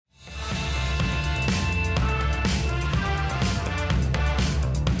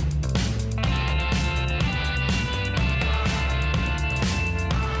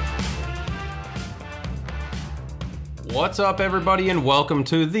What's up, everybody, and welcome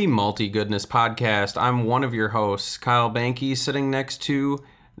to the Multi Goodness Podcast. I'm one of your hosts, Kyle Banke, sitting next to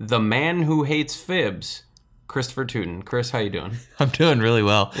the man who hates fibs, Christopher Tootin. Chris, how you doing? I'm doing really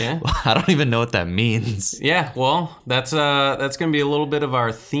well. Yeah? I don't even know what that means. Yeah, well, that's going to be a little bit of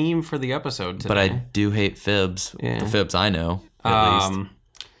our theme for the episode today. But I do hate fibs. Yeah. The fibs I know, at least.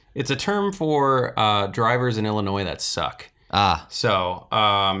 It's a term for drivers in Illinois that suck. So,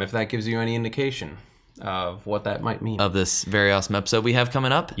 if that gives you any indication of what that might mean. Of this very awesome episode we have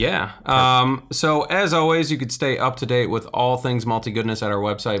coming up. Yeah. So as always, you could stay up to date with all things Multi-Goodness at our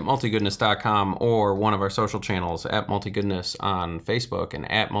website, multigoodness.com, or one of our social channels, at Multi-Goodness on Facebook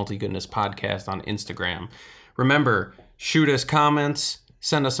and at Multi-Goodness Podcast on Instagram. Remember, shoot us comments,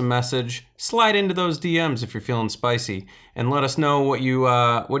 send us a message, slide into those DMs if you're feeling spicy, and let us know what you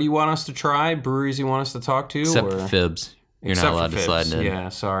want us to try, breweries you want us to talk to. Except for fibs. You're not allowed to slide in. Yeah,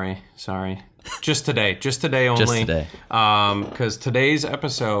 sorry. Just today only. Just today. Because today's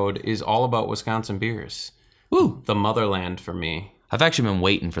episode is all about Wisconsin beers. Woo! The motherland for me. I've actually been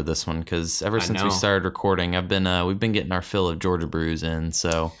waiting for this one because ever since we started recording, we've been getting our fill of Georgia brews in.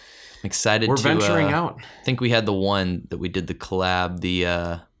 So I'm excited. We're venturing out. I think we had the one that we did the collab. The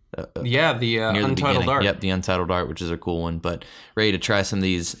Untitled Art. Yep, the Untitled Art, which is a cool one. But ready to try some of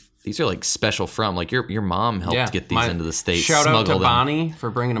these. These are like special from like your mom helped get these into the state. Shout out to Bonnie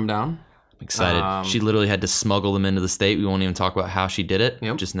for bringing them down. Excited. She literally had to smuggle them into the state. We won't even talk about how she did it.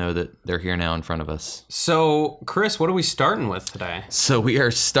 Yep. Just know that they're here now in front of us. So, Chris, what are we starting with today? So we are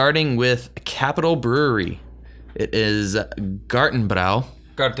starting with Capital Brewery. It is Garten Brau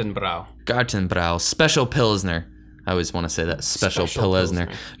Special Pilsner. I always want to say that. Special Pilsner.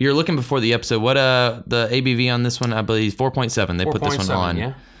 You're looking before the episode. What the ABV on this one, I believe, 4.7. They put this one on.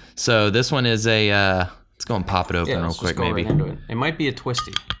 Yeah. So this one is a let's go and pop it open real quick, maybe. Right into it. It might be a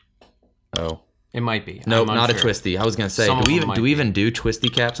twisty. Oh. It might be. Nope, not a twisty. I was going to say, do we even do twisty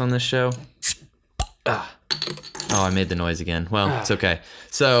caps on this show? Oh, I made the noise again. Well, it's okay.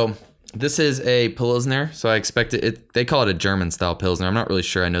 So this is a Pilsner. So I expect it. They call it a German-style Pilsner. I'm not really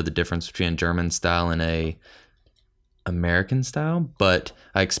sure I know the difference between a German style and a American style, but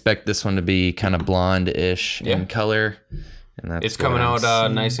I expect this one to be kind of blonde-ish in color. And that's it's coming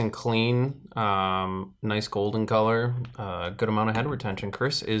out nice and clean, nice golden color, good amount of head retention.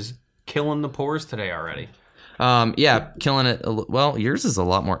 Chris is killing the pours today already. Yeah, killing it. Well, yours is a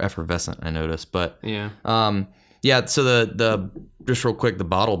lot more effervescent, I noticed, but yeah. So the just real quick, the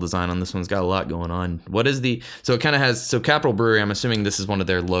bottle design on this one's got a lot going on. What is so it kind of has, Capital Brewery, I'm assuming this is one of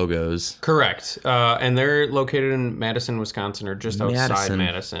their logos. Correct. And they're located in Madison, Wisconsin, or just outside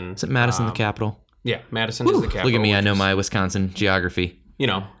Madison. Is it Madison the capital? Yeah, Madison is the capital. Look at me, I know my Wisconsin geography. You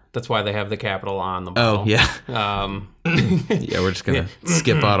know, that's why they have the capital on the bottle. Oh, yeah. Yeah, we're just going to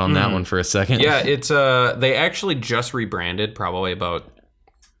skip out on that one for a second. Yeah, it's they actually just rebranded probably about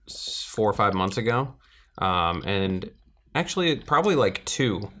 4 or 5 months ago. And actually probably like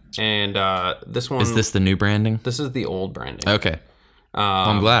 2. And this one... Is this the new branding? This is the old branding. Okay.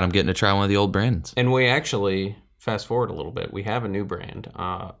 I'm glad I'm getting to try one of the old brands. And we actually... Fast forward a little bit, we have a new brand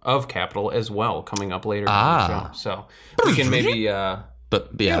of Capital as well coming up later in the show. So we can maybe... that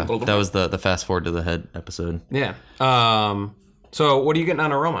was the fast forward to the head episode. Yeah. So what are you getting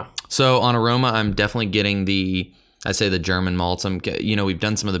on aroma? So on aroma, I'm definitely getting the German malts. We've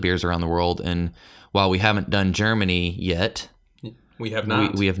done some of the beers around the world, and while we haven't done Germany yet... We have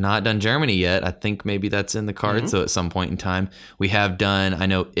not. We have not done Germany yet. I think maybe that's in the cards, so at some point in time. We have done, I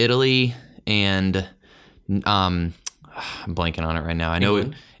know, Italy and... I'm blanking on it right now. I know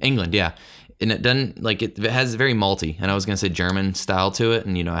England, yeah. And it doesn't it has very malty, and I was gonna say German style to it,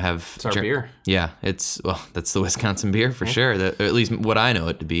 and I have it's our beer. Yeah, that's the Wisconsin beer for sure. Or at least what I know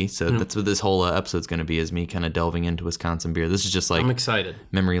it to be. So that's what this whole episode's gonna be, is me kind of delving into Wisconsin beer. This is just like, I'm excited.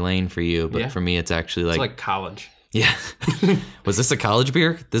 Memory lane for you, but for me it's actually it's like college. Yeah. Was this a college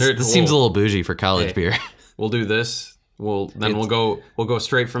beer? This seems a little bougie for college beer. We'll do this. We'll go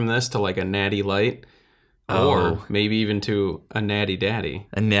straight from this to like a natty light. Or maybe even to a natty daddy.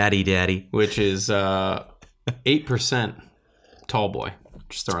 A natty daddy. Which is 8% tall boy.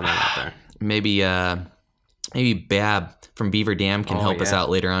 Just throwing that out there. Maybe Bab from Beaver Dam can help us out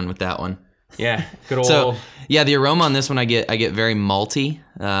later on with that one. Yeah, good old... So, yeah, the aroma on this one, I get very malty,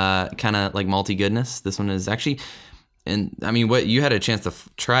 kind of like malty goodness. This one is actually... And, I mean, what you had a chance to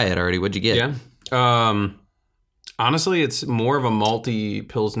try it already. What'd you get? Yeah. Honestly, it's more of a malty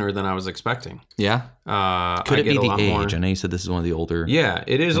Pilsner than I was expecting. Yeah? Could it be the age? More. I know you said this is one of the older... Yeah,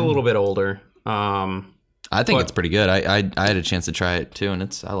 it is a little bit older. I think it's pretty good. I had a chance to try it too,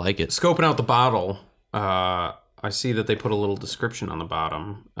 and I like it. Scoping out the bottle, I see that they put a little description on the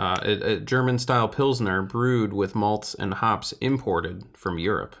bottom. A German-style Pilsner brewed with malts and hops imported from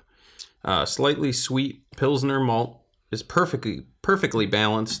Europe. Slightly sweet Pilsner malt is perfectly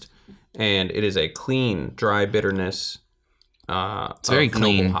balanced, and it is a clean, dry bitterness. It's very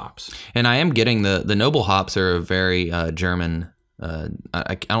clean. Noble hops. And I am getting the noble hops are a very German.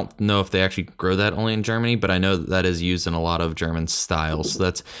 I don't know if they actually grow that only in Germany, but I know that is used in a lot of German styles.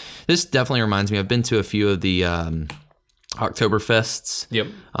 So this definitely reminds me. I've been to a few of the Oktoberfests. Yep.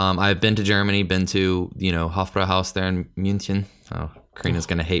 I've been to Germany, been to Hofbrauhaus there in München. Oh, Karina's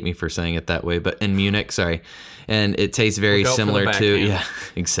gonna hate me for saying it that way, but in Munich, sorry. And it tastes very similar to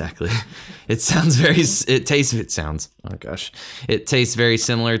exactly. It tastes very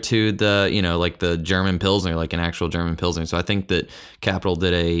similar to the like the German Pilsner, like an actual German Pilsner. So I think that Capital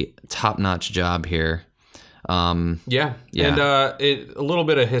did a top-notch job here. Yeah. And a little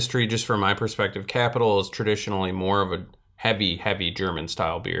bit of history just from my perspective. Capital is traditionally more of a heavy German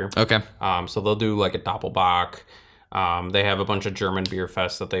style beer. Okay. So they'll do like a Doppelbock. They have a bunch of German beer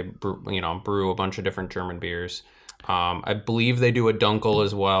fests that they brew a bunch of different German beers. I believe they do a Dunkel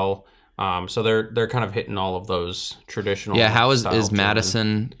as well. So they're kind of hitting all of those traditional. Yeah, how is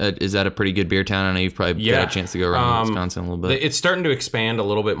Madison? Is that a pretty good beer town? I know you've probably got a chance to go around Wisconsin a little bit. It's starting to expand a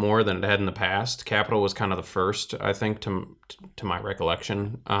little bit more than it had in the past. Capital was kind of the first, I think, to my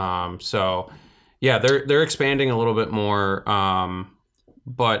recollection. So yeah, they're expanding a little bit more.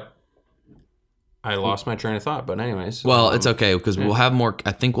 But I lost my train of thought, but anyways. Well, it's okay because we'll have more.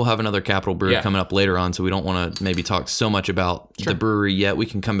 I think we'll have another Capital brewery coming up later on, so we don't want to maybe talk so much about the brewery yet. We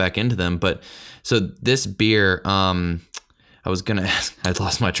can come back into them, but so this beer, I was gonna ask. I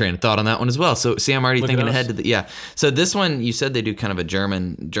lost my train of thought on that one as well. So see, I'm already thinking ahead to the So this one, you said they do kind of a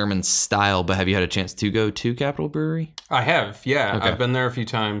German style, but have you had a chance to go to Capital Brewery? I have, yeah. Okay. I've been there a few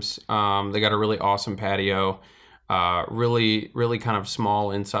times. They got a really awesome patio. Really kind of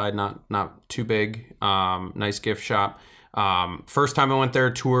small inside, not too big. Nice gift shop. First time I went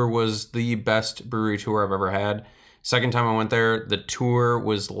there, tour was the best brewery tour I've ever had. Second time I went there, the tour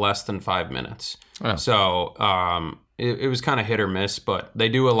was less than 5 minutes. Oh. So it was kind of hit or miss, but they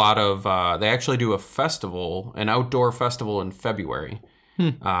do a lot of, they actually do a festival, an outdoor festival in February,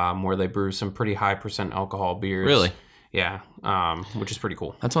 where they brew some pretty high % alcohol beers. Really? Yeah, which is pretty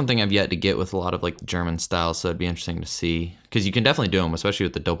cool. That's one thing I've yet to get with a lot of like German styles, so it'd be interesting to see because you can definitely do them, especially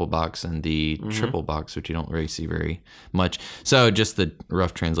with the Doppelbox and the triple box, which you don't really see very much. So just the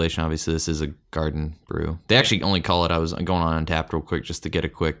rough translation, obviously, this is a Garten Brew. They actually only call it. I was going on Untappd real quick just to get a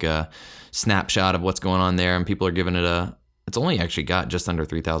quick snapshot of what's going on there, and people are giving it it's only actually got just under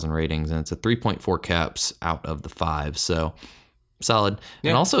 3,000 ratings, and it's a 3.4 caps out of the 5. So. Solid.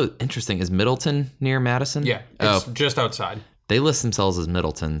 Yeah. And also interesting, is Middleton near Madison? Yeah, it's just outside. They list themselves as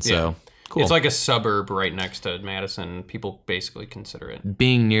Middleton, so cool. It's like a suburb right next to Madison. People basically consider it.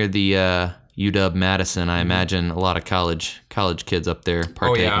 Being near the UW Madison, I imagine a lot of college kids up there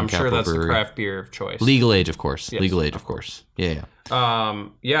partake in Capital Brewery. I'm sure that's the craft beer of choice. Legal age, of course. Yes, legal age, of course. Yeah.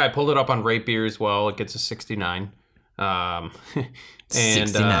 I pulled it up on Rate Beer as well. It gets a 69. And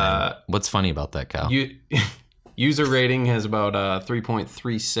 69. What's funny about that, Kyle? User rating has about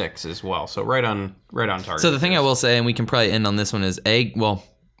 3.36 as well, so right on target. So the thing I will say, and we can probably end on this one, is we'll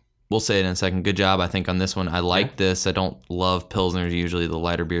say it in a second. Good job, I think, on this one. I like this. I don't love Pilsners. Usually the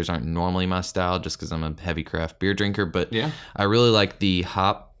lighter beers aren't normally my style just because I'm a heavy craft beer drinker, but I really like the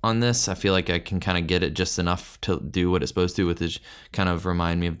hop on this. I feel like I can kind of get it just enough to do what it's supposed to, with it kind of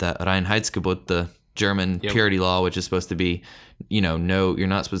remind me of that Reinheitsgebot, the German purity law, which is supposed to be, no, you're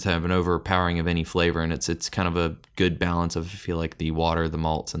not supposed to have an overpowering of any flavor, and it's kind of a good balance of, I feel like, the water, the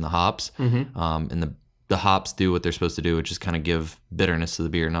malts, and the hops. And the hops do what they're supposed to do, which is kind of give bitterness to the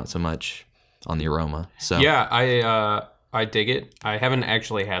beer, not so much on the aroma. So yeah, I dig it. I haven't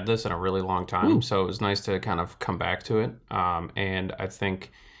actually had this in a really long time, so it was nice to kind of come back to it. And I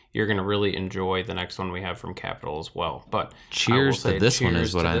think you're going to really enjoy the next one we have from Capital as well. But cheers to this one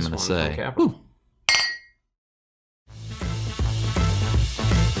is what I'm going to say.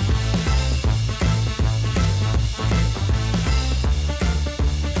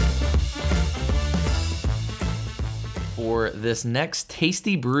 For this next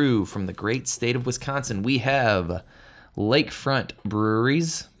tasty brew from the great state of Wisconsin, we have LakeFront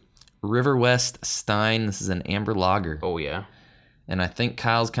Brewery's Riverwest Stein. This is an amber lager. Oh, yeah. And I think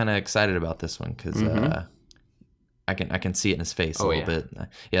Kyle's kind of excited about this one because I can see it in his face a little bit.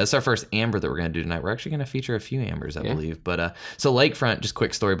 Yeah, this is our first amber that we're going to do tonight. We're actually going to feature a few ambers, I believe. But so LakeFront, just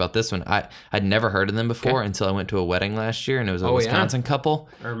quick story about this one. I'd never heard of them before until I went to a wedding last year, and it was a Wisconsin couple.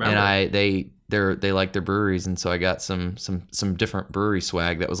 I remember. And they like their breweries, and so I got some different brewery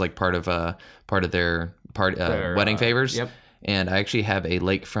swag that was like part of their wedding favors. Yep. And I actually have a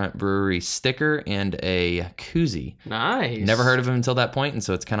LakeFront Brewery sticker and a koozie. Nice. Never heard of them until that point, and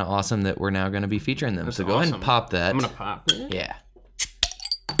so it's kind of awesome that we're now going to be featuring them. That's so go ahead and pop that. I'm going to pop it. Yeah.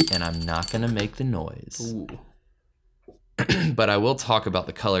 And I'm not going to make the noise. Ooh. But I will talk about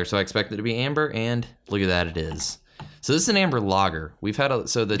the color. So I expect it to be amber, and look at that, it is. So this is an amber lager. We've had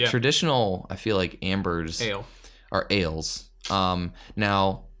the traditional, I feel like ambers are ales.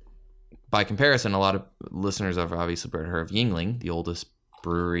 Now, by comparison, a lot of listeners have obviously heard of Yuengling, the oldest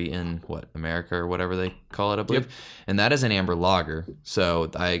brewery in America or whatever they call it, I believe. Yep. And that is an amber lager. So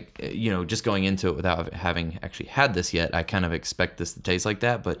I, just going into it without having actually had this yet, I kind of expect this to taste like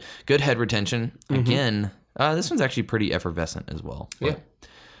that. But good head retention. Mm-hmm. Again, this one's actually pretty effervescent as well. Yeah.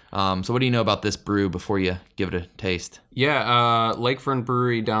 So what do you know about this brew before you give it a taste? Yeah, LakeFront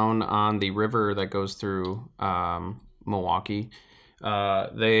Brewery down on the river that goes through Milwaukee.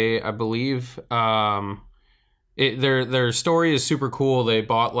 They, I believe, their story is super cool. They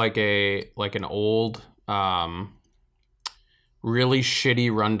bought like an old, really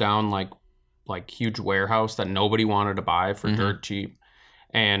shitty rundown like huge warehouse that nobody wanted to buy for dirt cheap,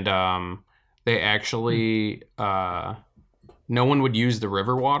 and they actually no one would use the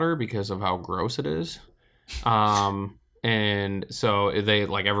river water because of how gross it is. And so they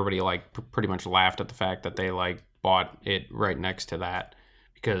everybody pretty much laughed at the fact that they bought it right next to that,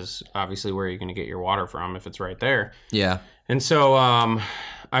 because obviously where are you going to get your water from if it's right there? Yeah. And so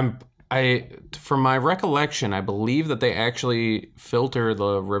from my recollection, I believe that they actually filter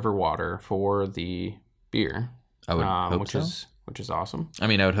the river water for the beer. I would hope which is awesome. I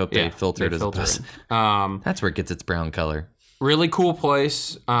mean, I would hope they filter it as opposed. That's where it gets its brown color. Really cool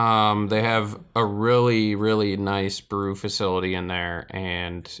place. They have a really, really nice brew facility in there,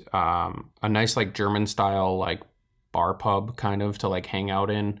 and a nice German style bar pub kind of to hang out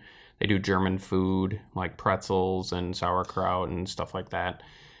in. They do German food like pretzels and sauerkraut and stuff like that.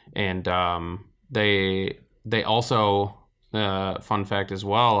 And they also, fun fact as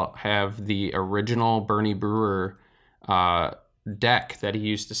well, have the original Bernie Brewer deck that he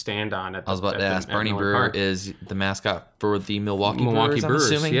used to stand on at the, I was about to ask. Bernie Brewer Park. Is the mascot for the Milwaukee Brewers, I'm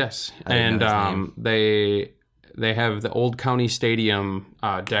assuming? Yes. And they have the old county stadium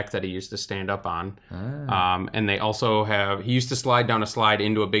deck that he used to stand up on. And they also have, he used to slide down a slide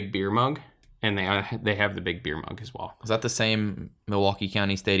into a big beer mug, and they have the big beer mug as well. Is that the same Milwaukee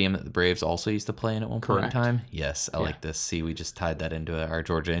County Stadium that the Braves also used to play in at one point in time? Yes, I like this. See, we just tied that into our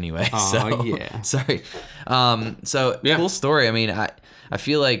Georgia anyway. Oh, yeah. Sorry. Cool story. I mean, I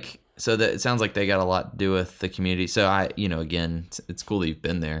feel like, so that it sounds like they got a lot to do with the community. So again, it's cool that you've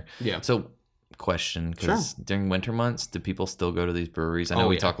been there. Yeah. So question, because during winter months, do people still go to these breweries? I know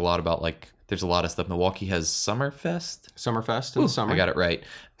we talk a lot about there's a lot of stuff. Milwaukee has Summerfest in the summer. I got it right,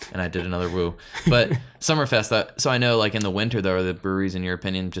 and I did another woo. But Summerfest. So I know, in the winter though, are the breweries, in your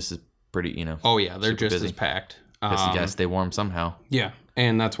opinion, just as pretty? Oh yeah, they're just busy. as packed. Guess you gotta stay warm somehow. Yeah,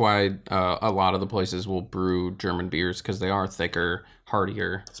 and that's why a lot of the places will brew German beers, because they are thicker,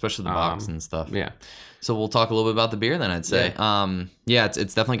 heartier, especially the box and stuff. Yeah. So we'll talk a little bit about the beer then, I'd say. Yeah.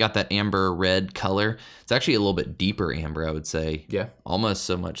 It's definitely got that amber red color. It's actually a little bit deeper amber, I would say. Yeah. Almost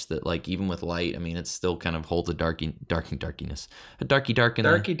so much that even with light, I mean, it still kind of holds a darkiness. A darky dark in the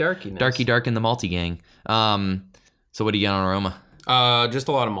malty gang. So what do you get on aroma? Just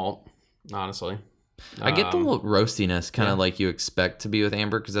a lot of malt, honestly. I get the little roastiness, kind of like you expect to be with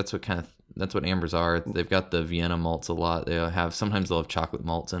amber, because that's what ambers are. They've got the Vienna malts a lot. Sometimes they'll have chocolate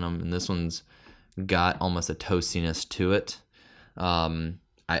malts in them, and this one's got almost a toastiness to it. I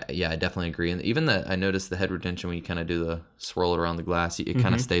definitely agree. And even I noticed the head retention when you kind of do the swirl it around the glass, it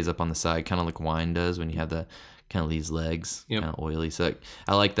kind of stays up on the side, kind of like wine does when you have the kind of leaves legs, kind of oily. So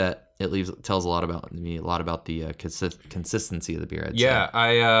I like that. It tells a lot about the consistency of the beer. I'd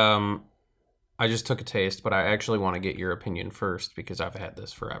say. I just took a taste, but I actually want to get your opinion first, because I've had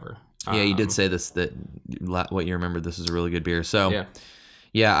this forever. Yeah, you did say this, what you remember, this is a really good beer. So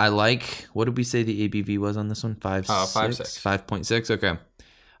yeah, I like, what did we say the ABV was on this one? 5.6. 5.6. Okay.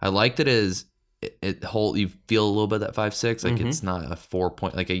 I like that you feel a little bit of that 5.6. It's not a 4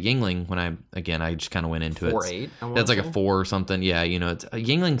 point, like a Yuengling. When I just kind of went into 4.8. That's like a 4 or something. Yeah. It's a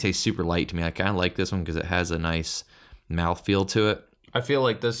Yuengling tastes super light to me. I kind of like this one because it has a nice mouthfeel to it. I feel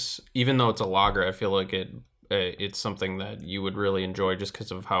like this, even though it's a lager, I feel like it's something that you would really enjoy just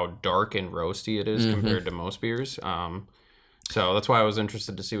because of how dark and roasty it is compared to most beers. So that's why I was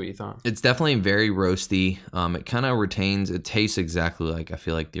interested to see what you thought. It's definitely very roasty. It kind of it tastes exactly like, I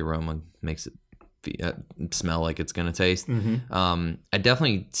feel like the aroma makes it smell like it's going to taste. I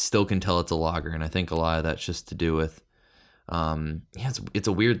definitely still can tell it's a lager, and I think a lot of that's just to do with It's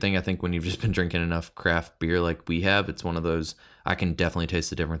a weird thing. I think when you've just been drinking enough craft beer like we have, it's one of those, I can definitely taste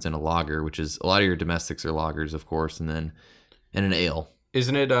the difference in a lager, which is a lot of your domestics are lagers, of course, and then in an ale.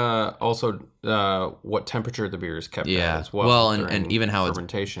 Isn't it also what temperature the beer is kept at as well? Well, and even how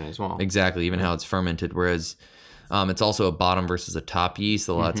fermentation as well. Exactly, even how it's fermented. Whereas it's also a bottom versus a top yeast.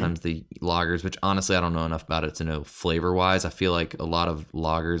 A lot of times the lagers, which honestly I don't know enough about it to know flavor wise. I feel like a lot of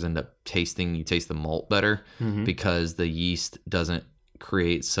lagers end up you taste the malt better because the yeast doesn't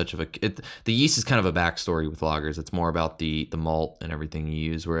create such of the yeast is kind of a backstory with lagers. It's more about the malt and everything you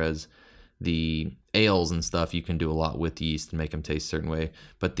use, whereas the ales and stuff you can do a lot with yeast and make them taste a certain way.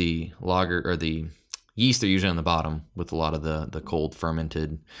 But the lager or the yeast are usually on the bottom with a lot of the cold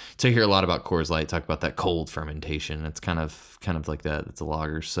fermented. So you hear a lot about Coors Light talk about that cold fermentation. It's kind of like that. It's a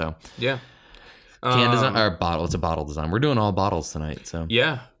lager. So yeah. Can design or bottle. It's a bottle design. We're doing all bottles tonight. So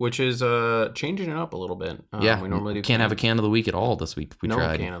yeah, which is changing it up a little bit. Yeah, we normally do can't have a can of the week at all this week. We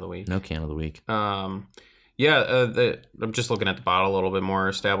tried. No can of the week. No can of the week. Yeah, I'm just looking at the bottle a little bit more.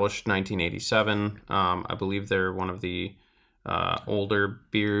 Established 1987. I believe they're one of the older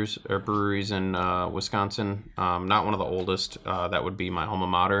beers or breweries in Wisconsin. Not one of the oldest. That would be my alma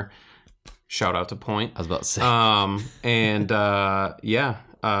mater. Shout out to Point. I was about to say.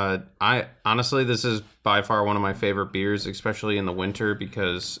 I honestly, this is by far one of my favorite beers, especially in the winter,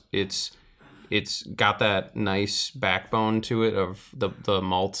 because it's got that nice backbone to it of the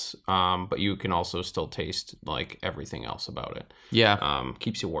malts, but you can also still taste like everything else about it. Yeah.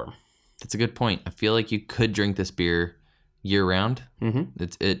 Keeps you warm. That's a good point. I feel like you could drink this beer year round.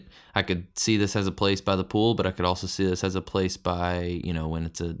 I could see this as a place by the pool, but I could also see this as a place by, when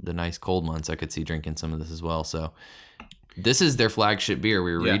it's the nice cold months, I could see drinking some of this as well. So this is their flagship beer.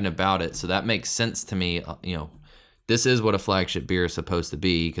 We were reading about it. So that makes sense to me. This is what a flagship beer is supposed to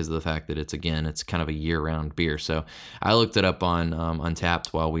be because of the fact that it's kind of a year-round beer. So I looked it up on Untappd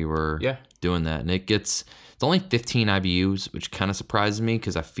while we were doing that, and it's only 15 IBUs, which kind of surprises me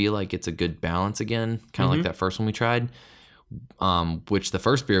because I feel like it's a good balance again, kind of like that first one we tried, which the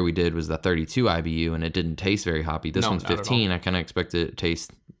first beer we did was the 32 IBU, and it didn't taste very hoppy. This one's 15. I kind of expected it to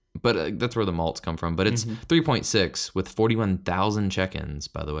taste, but that's where the malts come from. But it's 3.6 with 41,000 check-ins,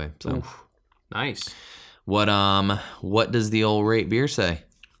 by the way. So oof, nice. What does the old rate beer say?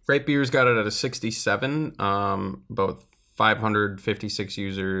 Rate beer's got it at a 67. About 556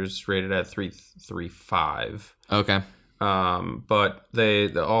 users, rated at 3.35. Okay. But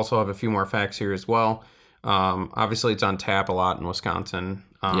they also have a few more facts here as well. Obviously, it's on tap a lot in Wisconsin.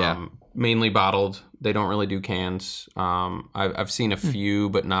 Mainly bottled. They don't really do cans. I've seen a few,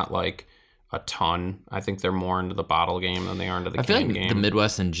 but not like a ton. I think they're more into the bottle game than they are into the can game. I feel like the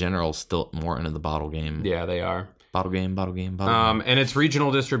Midwest in general is still more into the bottle game. Yeah, they are. Bottle game. And it's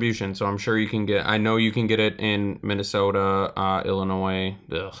regional distribution, so I'm sure you can get. I know you can get it in Minnesota, Illinois,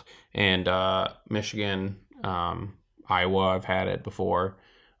 and Michigan, Iowa. I've had it before.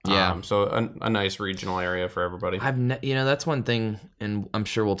 Yeah. So a nice regional area for everybody. That's one thing, and I'm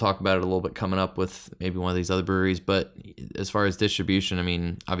sure we'll talk about it a little bit coming up with maybe one of these other breweries. But as far as distribution, I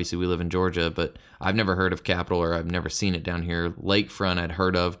mean, obviously we live in Georgia, but I've never heard of Capital or I've never seen it down here. LakeFront I'd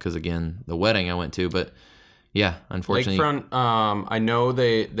heard of because, again, the wedding I went to. But yeah, unfortunately. LakeFront, I know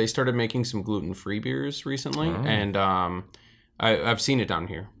they started making some gluten-free beers recently, and I've seen it down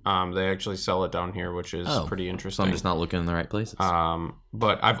here. They actually sell it down here, which is pretty interesting. So I'm just not looking in the right places.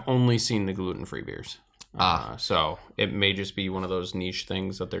 But I've only seen the gluten-free beers. So it may just be one of those niche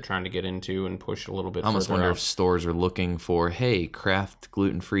things that they're trying to get into and push a little bit further. I almost wonder if stores are looking for, hey, craft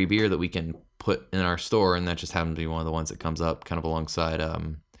gluten-free beer that we can put in our store, and that just happens to be one of the ones that comes up kind of alongside,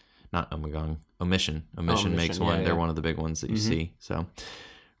 not Omegang, Omission. Omission makes one. Yeah. They're one of the big ones that you see. So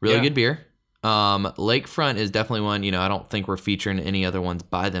really good beer. LakeFront is definitely one, I don't think we're featuring any other ones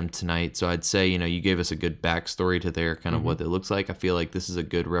by them tonight. So I'd say, you gave us a good backstory to their kind of what it looks like. I feel like this is a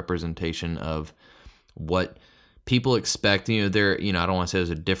good representation of what people expect. There, I don't want to say there's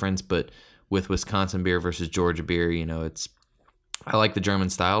a difference, but with Wisconsin beer versus Georgia beer, I like the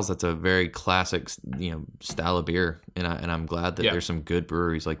German styles. That's a very classic, style of beer. And I'm glad that there's some good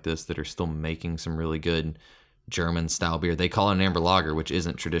breweries like this that are still making some really good German style beer. They call it an amber lager, which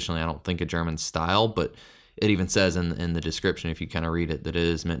isn't traditionally, I don't think, a German style, but it even says in the description, if you kind of read it, that it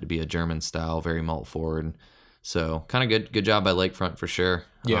is meant to be a German style, very malt forward. So kind of good job by LakeFront for sure.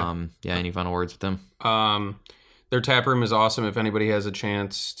 Any final words with them? Their tap room is awesome. If anybody has a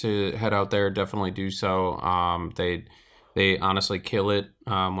chance to head out there, definitely do so. They honestly kill it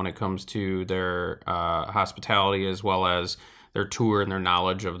when it comes to their hospitality as well as their tour and their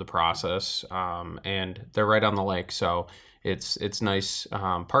knowledge of the process. And they're right on the lake. So It's nice.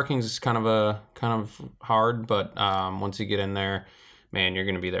 Parking's kind of hard, but once you get in there, man, you're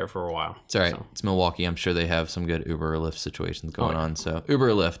going to be there for a while. It's all right. So. It's Milwaukee. I'm sure they have some good Uber or Lyft situations going on. So Uber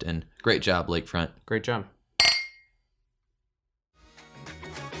or Lyft, and great job, LakeFront. Great job.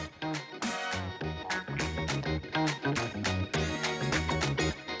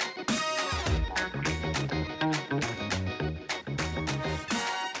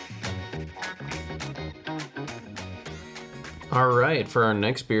 All right, for our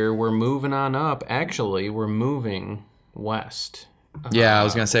next beer, we're moving on up. Actually, we're moving west. Yeah, I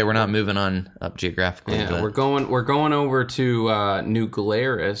was gonna say we're not moving on up geographically. Yeah, but... we're going over to New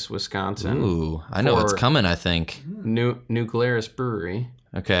Glarus, Wisconsin. Ooh, I know what's coming. I think New Glarus Brewery.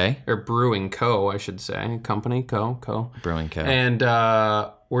 Okay. Or Brewing Co. I should say, company Co. Brewing Co. And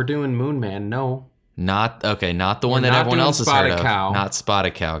we're doing Moon Man. No. Not the one that everyone else has heard of. Not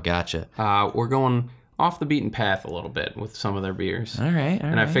Spotted Cow. Gotcha. We're going off the beaten path a little bit with some of their beers. All right.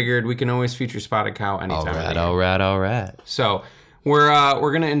 I figured we can always feature Spotted Cow anytime. All right. So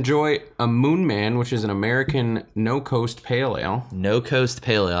we're gonna enjoy a Moon Man, which is an American No Coast Pale Ale. No Coast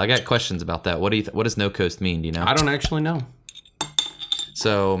Pale Ale. I got questions about that. What does No Coast mean? Do you know? I don't actually know.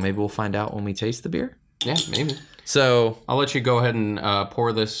 So maybe we'll find out when we taste the beer. Yeah, maybe. So I'll let you go ahead and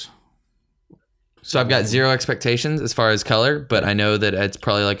pour this. So I've got zero expectations as far as color, but I know that it's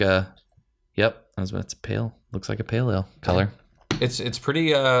probably like a. Yep, it's pale. Looks like a pale ale color. It's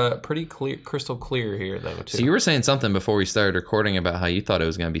pretty clear, crystal clear here though too. So you were saying something before we started recording about how you thought it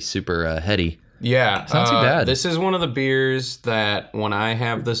was going to be super heady. Yeah, it's not too bad. This is one of the beers that when I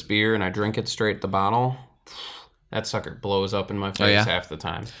have this beer and I drink it straight at the bottle, that sucker blows up in my face half the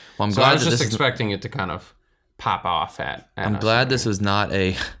time. Well, I'm glad I was just expecting it to kind of pop off at I'm glad this was not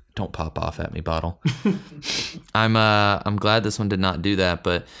a don't pop off at me bottle. I'm glad this one did not do that.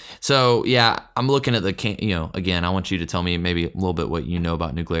 But so yeah, I'm looking at the can. Again, I want you to tell me maybe a little bit what you know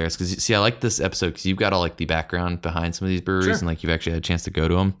about New Glarus, because see, I like this episode because you've got all like the background behind some of these breweries, and like you've actually had a chance to go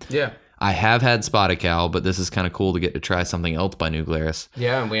to them. Yeah. I have had Spotted Cow, but this is kind of cool to get to try something else by New Glarus.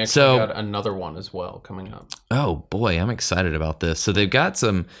 Yeah, and we actually got another one as well coming up. Oh boy, I'm excited about this. So they've got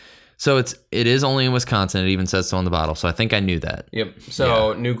some. So it is only in Wisconsin. It even says so on the bottle. So I think I knew that. Yep.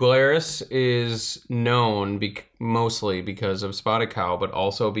 So New Glarus is known mostly because of Spotted Cow, but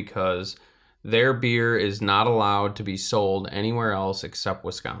also because their beer is not allowed to be sold anywhere else except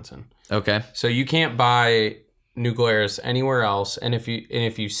Wisconsin. Okay. So you can't buy New Glarus anywhere else, and if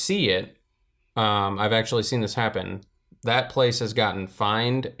you see it, I've actually seen this happen. That place has gotten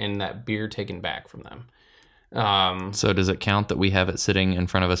fined and that beer taken back from them. So does it count that we have it sitting in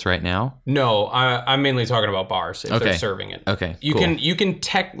front of us right now? No, I'm mainly talking about bars if they're serving it. Okay, you can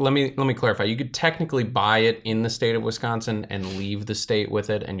let me clarify. You could technically buy it in the state of Wisconsin and leave the state with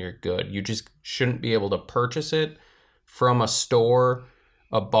it, and you're good. You just shouldn't be able to purchase it from a store,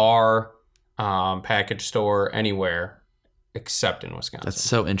 a bar, package store, anywhere except in Wisconsin. That's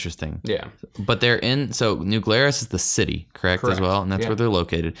so interesting. Yeah, but they're in. So New Glarus is the city, correct. As well, and that's where they're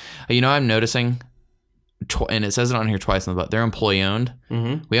located. I'm noticing. And it says it on here twice in the book. They're employee owned.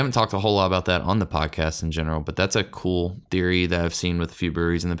 Mm-hmm. We haven't talked a whole lot about that on the podcast in general, but that's a cool theory that I've seen with a few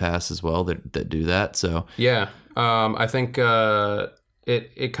breweries in the past as well that do that. So yeah, I think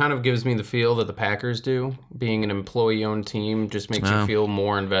it kind of gives me the feel that the Packers do. Being an employee owned team just makes you feel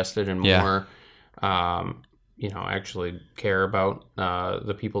more invested and more, actually care about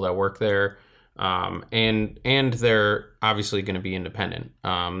the people that work there. And they're obviously going to be independent.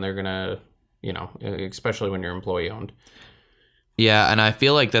 They're going to. Especially when you're employee owned. Yeah, and I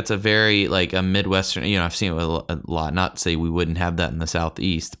feel like that's a very like a Midwestern. I've seen it with a lot. Not to say we wouldn't have that in the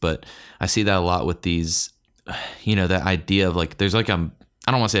Southeast, but I see that a lot with these. That idea of like there's like I don't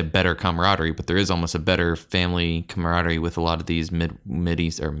want to say a better camaraderie, but there is almost a better family camaraderie with a lot of these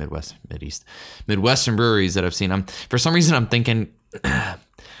Midwestern breweries that I've seen. For some reason I'm thinking.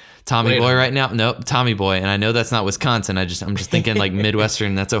 Tommy Boy right now? Nope, Tommy Boy. And I know that's not Wisconsin. I'm just thinking like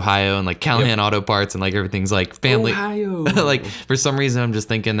Midwestern, that's Ohio, and like Callahan Auto Parts, and like everything's like family. Ohio. Like for some reason, I'm just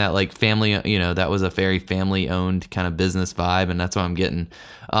thinking that like family, that was a very family owned kind of business vibe, and that's what I'm getting.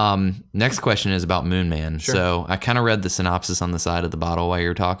 Next question is about Moon Man. Sure. So I kind of read the synopsis on the side of the bottle while you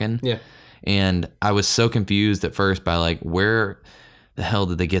were talking. Yeah. And I was so confused at first by like where the hell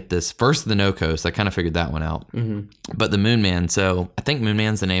did they get this? First, the No Coast. I kind of figured that one out. Mm-hmm. But the Moon Man. So I think Moon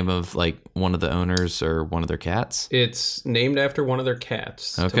Man's the name of like one of the owners or one of their cats. It's named after one of their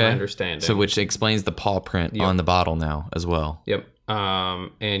cats. Okay. To my understanding. So which explains the paw print on the bottle now as well. Yep.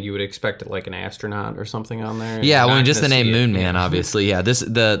 And you would expect it like an astronaut or something on there. Yeah, just the name Moon Man, obviously. Yeah, this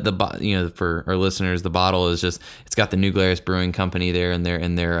for our listeners, the bottle is just it's got the New Glarus Brewing Company there in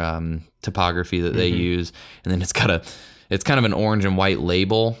their topography that they use, and then it's got it's kind of an orange and white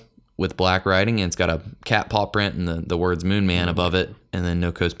label with black writing, and it's got a cat paw print and the words Moon Man above it, and then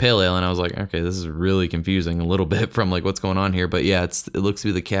No Coast Pale Ale. And I was like, okay, this is really confusing a little bit from like what's going on here. But yeah, it looks to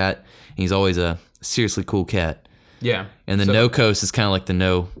be the cat, and he's always a seriously cool cat. Yeah. And the No Coast is kind of like the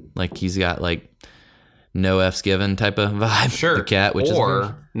no, like he's got like no F's given type of vibe. Sure. The cat, which or is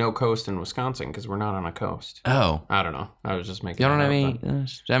no coast in Wisconsin because we're not on a coast. Oh. I don't know. I was just making. You don't have any?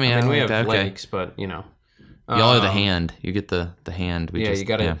 I mean, we have that. Lakes, but you know. Y'all are the hand. You get the hand. You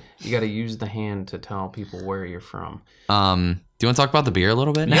gotta use the hand to tell people where you're from. Do you want to talk about the beer a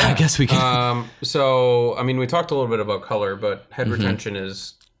little bit? Yeah, I guess we can. So I mean, we talked a little bit about color, but head retention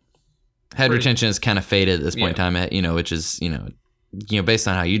is. Retention is kind of faded at this point in time, which is, based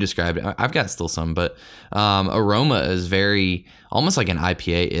on how you described it. I've got still some, but aroma is very, almost like an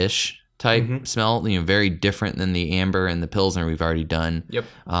IPA-ish type smell, very different than the amber and the Pilsner we've already done. Yep,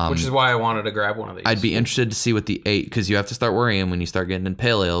 which is why I wanted to grab one of these. I'd be interested to see what the age, because you have to start worrying when you start getting into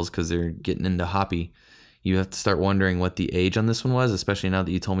pale ales, because they're getting into hoppy. You have to start wondering what the age on this one was, especially now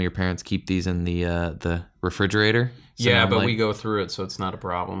that you told me your parents keep these in the refrigerator. So yeah, but we go through it, so it's not a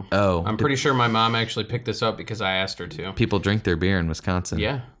problem. Oh. I'm pretty sure my mom actually picked this up because I asked her to. People drink their beer in Wisconsin.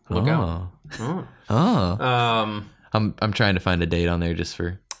 Yeah, look out. Oh. I'm trying to find a date on there just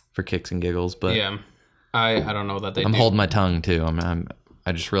for kicks and giggles, but yeah, I don't know that I'm holding my tongue too.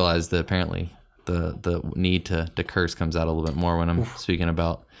 I just realized that apparently the need to curse comes out a little bit more when I'm speaking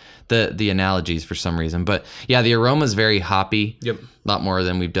about the analogies for some reason. But yeah, the aroma is very hoppy. Yep. A lot more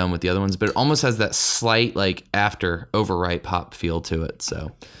than we've done with the other ones, but it almost has that slight like after overripe hop feel to it.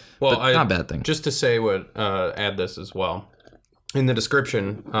 So, well, not a bad thing. Just to say add this as well. In the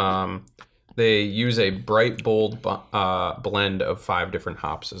description, they use a bright, bold blend of 5 different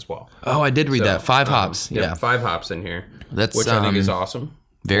hops as well. Oh, I did read that. 5 hops. Yeah, 5 hops in here. Which I think is awesome.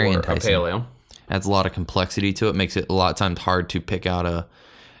 Very for enticing. A pale ale. Adds a lot of complexity to it. Makes it a lot of times hard to pick out a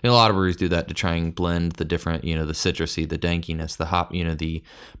lot of breweries do that to try and blend the different, the citrusy, the dankiness, the hop, the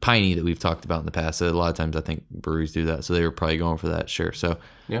piney that we've talked about in the past. So a lot of times I think breweries do that. So they were probably going for that. Sure. So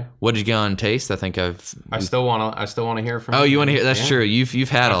yeah. What did you get on taste? I think I still want to hear from you. Oh, you want to hear? That's true. You've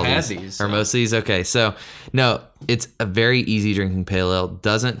had all these. So. Or most of these. Okay. So no, it's a very easy drinking pale ale.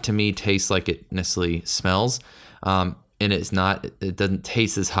 Doesn't to me taste like it necessarily smells. And it doesn't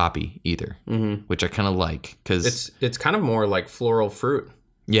taste as hoppy either, which I kind of like because it's kind of more like floral fruit.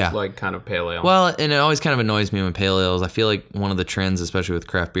 Yeah. Like kind of pale ale. Well, and it always kind of annoys me when pale ales, I feel like one of the trends, especially with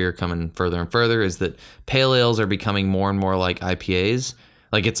craft beer coming further and further, is that pale ales are becoming more and more like IPAs.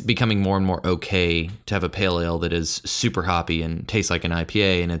 Like it's becoming more and more okay to have a pale ale that is super hoppy and tastes like an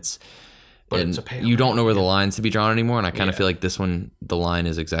IPA, and it's a pale you don't know where the line's to be drawn anymore. And I kind of feel like this one, the line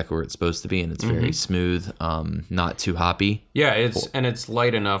is exactly where it's supposed to be, and it's very smooth, not too hoppy. Yeah, it's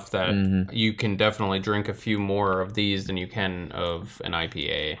light enough that you can definitely drink a few more of these than you can of an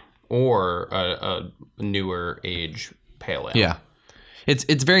IPA or a newer age pale ale. Yeah.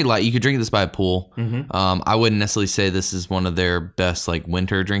 It's very light. You could drink this by a pool. I wouldn't necessarily say this is one of their best like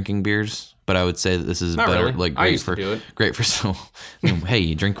winter drinking beers, but I would say that this is not better. Really. Like great for so. Hey,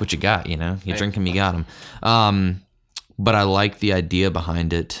 you drink what you got. You drink them, you got them. But I like the idea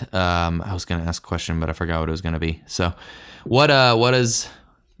behind it. I was gonna ask a question, but I forgot what it was gonna be. So, what is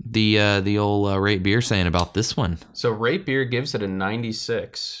the old Rate Beer saying about this one? So Rate Beer gives it a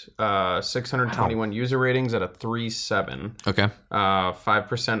 96, 621 user ratings at a 3.7. Okay.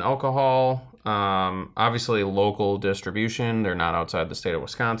 5% alcohol. Obviously local distribution. They're not outside the state of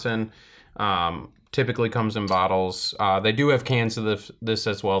Wisconsin. Typically comes in bottles. They do have cans of this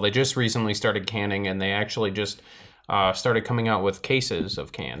as well. They just recently started canning, and they actually just started coming out with cases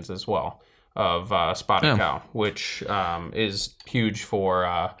of cans as well. Of Spotted Cow, which is huge for...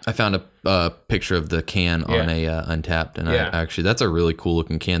 I found a picture of the can on a Untapped, and that's a really cool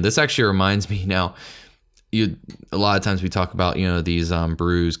looking can. This actually reminds me now, a lot of times we talk about, these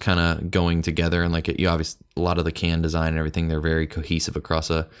brews kind of going together, and like obviously a lot of the can design and everything, they're very cohesive across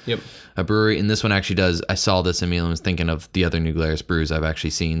a brewery. And this one actually does. I saw this and was thinking of the other new Glarus brews I've actually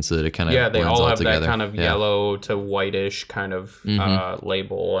seen, so that it kind of they all have together. That kind of yellow to whitish kind of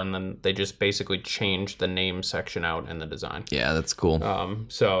label, and then they just basically changed the name section out in the design. Yeah, that's cool.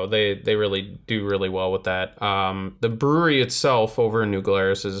 So they really do really well with that. The brewery itself over in New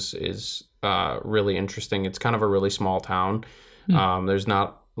Glarus is really interesting. It's kind of a really small town. There's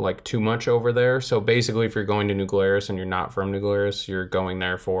not like too much over there. So basically, if you're going to New Glarus and you're not from New Glarus, you're going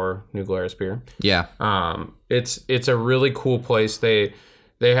there for New Glarus beer. Yeah. It's a really cool place. They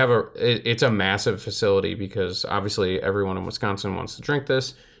have it's a massive facility because obviously everyone in Wisconsin wants to drink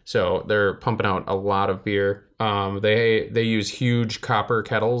this. So they're pumping out a lot of beer. They use huge copper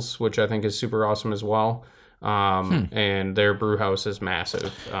kettles, which I think is super awesome as well. and their brew house is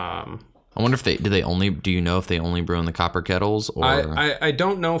massive. I wonder if do you know if they only brew in the copper kettles? Or I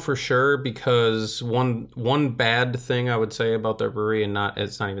don't know for sure, because one bad thing I would say about their brewery, and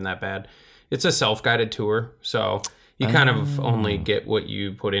it's not even that bad, it's a self-guided tour, so you kind of only get what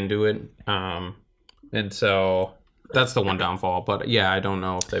you put into it, and so that's the one downfall. But yeah, I don't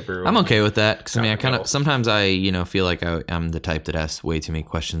know if they brew. I'm okay with that, because I kind of sometimes I feel like I'm the type that asks way too many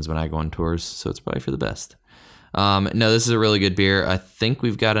questions when I go on tours, so it's probably for the best. No, this is a really good beer. I think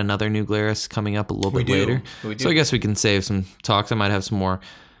we've got another new Glarus coming up a little bit later. We do. So I guess we can save some talks. I might have some more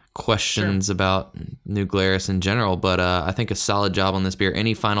questions about new Glarus in general, but I think a solid job on this beer.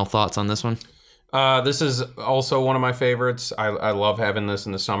 Any final thoughts on this one? This is also one of my favorites. I love having this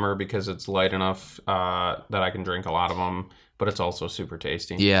in the summer because it's light enough that I can drink a lot of them, but it's also super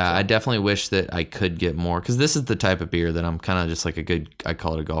tasty. Yeah, so. I definitely wish that I could get more, because this is the type of beer that I'm kind of just like I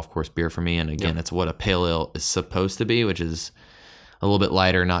call it a golf course beer for me. And again, it's what a pale ale is supposed to be, which is a little bit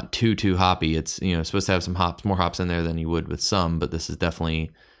lighter, not too hoppy. It's supposed to have some more hops in there than you would with some, but this is definitely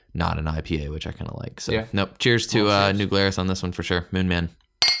not an IPA, which I kind of like. So nope. Cheers to New Glarus on this one for sure. Moon Man.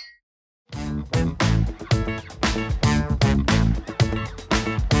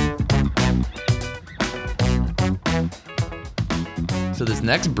 So this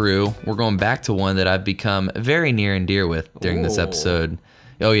next brew, we're going back to one that I've become very near and dear with during this episode.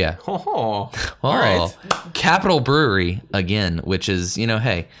 Oh, yeah. All right. Capital Brewery, again, which is,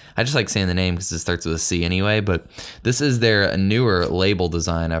 hey, I just like saying the name because it starts with a C anyway, but this is their newer label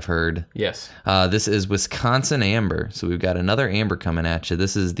design, I've heard. Yes. This is Wisconsin Amber. So we've got another amber coming at you.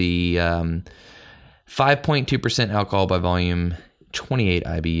 This is the 5.2% alcohol by volume, 28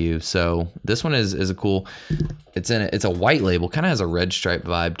 IBU. So this one is a cool. It's a white label, kind of has a red stripe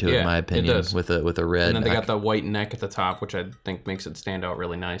vibe to it, in my opinion. It does. With a red. And then they got the white neck at the top, which I think makes it stand out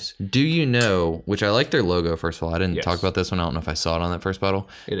really nice. Do you know? Which I like their logo. First of all, I didn't talk about this one. I don't know if I saw it on that first bottle.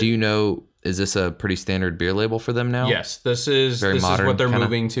 Do you know? Is this a pretty standard beer label for them now? Yes, this is what they're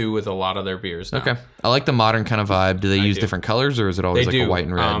moving to with a lot of their beers now. Okay, I like the modern kind of vibe. Do they use different colors, or is it always a white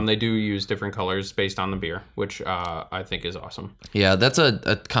and red? They do use different colors based on the beer, which I think is awesome. Yeah, that's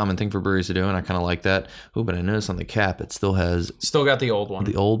a common thing for breweries to do, and I kind of like that. Oh, but I noticed on the cap it still got the old one,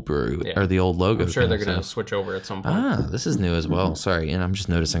 the old brew or the old logo. I'm sure they're going to switch over at some point. This is new as well. Sorry, and I'm just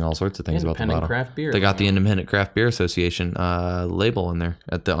noticing all sorts of things about the bottle. Craft beer. They got the Independent Craft Beer Association label in there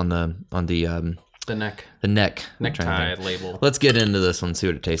on the necktie label. Let's get into this one, see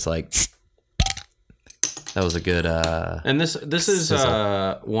what it tastes like. That was a good and this is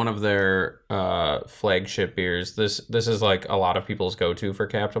one of their flagship beers. This is like a lot of people's go-to for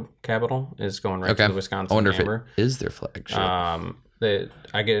Capital is going right to the Wisconsin Amber. I wonder if it is their flagship.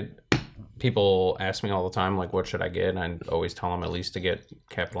 I get people ask me all the time, like, what should I get? And I always tell them at least to get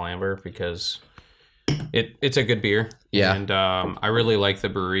Capital Amber, because it's a good beer. Yeah. And I really like the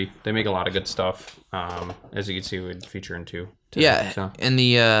brewery. They make a lot of good stuff. As you can see, we'd feature in two. Yeah. So. And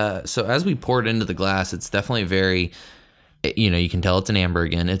so as we pour it into the glass, it's definitely very, you can tell it's an amber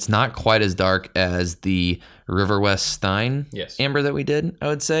again. It's not quite as dark as the Riverwest Stein amber that we did, I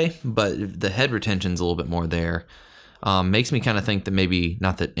would say, but the head retention's a little bit more there. Makes me kind of think that maybe,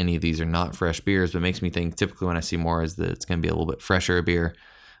 not that any of these are not fresh beers, but makes me think typically when I see more is that it's going to be a little bit fresher a beer.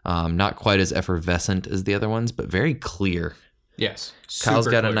 Not quite as effervescent as the other ones, but very clear. Yes. Kyle's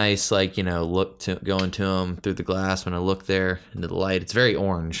got a nice, look going to him through the glass. When I look there into the light, it's very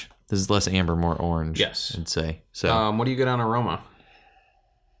orange. This is less amber, more orange. Yes. I'd say. So. What do you get on aroma?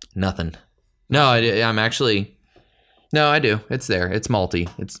 Nothing. No, I'm actually. No, I do. It's there. It's malty.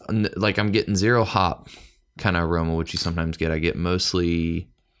 It's like I'm getting zero hop kind of aroma, which you sometimes get. I get mostly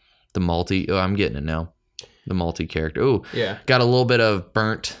the malty. Oh, I'm getting it now. The malty character. Oh, yeah. Got a little bit of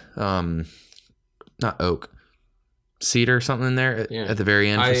burnt, not oak, cedar or something in there at the very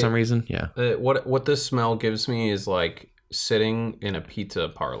end for some reason. Yeah. What this smell gives me is like sitting in a pizza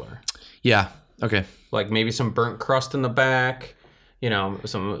parlor. Yeah. Okay. Like maybe some burnt crust in the back,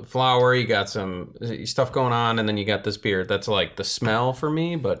 some flour. You got some stuff going on, and then you got this beer. That's like the smell for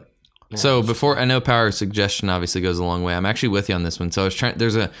me, but. So before, I know power of suggestion obviously goes a long way. I'm actually with you on this one. So I was trying.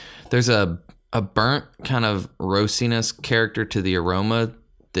 There's a burnt kind of roastiness character to the aroma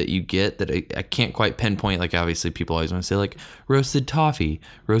that you get that I can't quite pinpoint. Like obviously people always want to say like roasted toffee,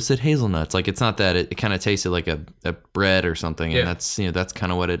 roasted hazelnuts. Like it's not that. It kind of tasted like a bread or something, and that's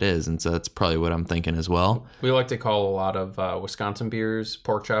kind of what it is. And so that's probably what I'm thinking as well. We like to call a lot of Wisconsin beers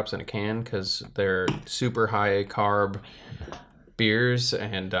pork chops in a can because they're super high carb beers,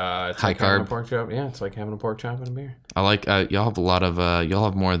 and it's high like carb having a pork chop. Yeah, it's like having a pork chop in a beer. I like y'all have a lot of y'all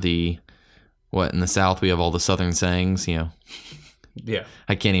have more of the. What, in the South, we have all the Southern sayings, Yeah.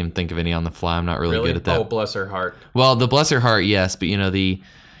 I can't even think of any on the fly. I'm not really good at that. Oh, bless her heart. Well, the bless her heart, yes, but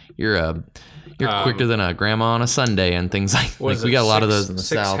you're quicker than a grandma on a Sunday and things like we got a lot of those in the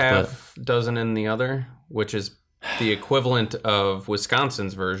South. Half dozen in the other, which is the equivalent of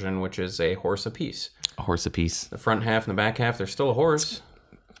Wisconsin's version, which is a horse apiece. A horse apiece. The front half and the back half, they're still a horse.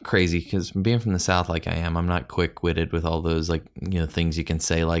 Crazy, because being from the South like I am, I'm not quick-witted with all those things you can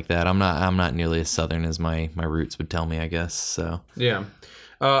say like that. I'm not nearly as Southern as my roots would tell me, I guess. So yeah.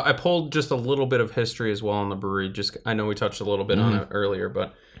 I pulled just a little bit of history as well on the brewery. I know we touched a little bit on it earlier,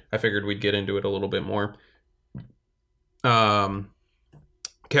 but I figured we'd get into it a little bit more. Capital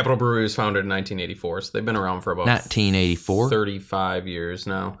Brewing was founded in 1984, so they've been around for about 1984, 35 years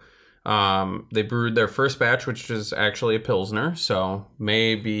now. They brewed their first batch, which is actually a Pilsner. So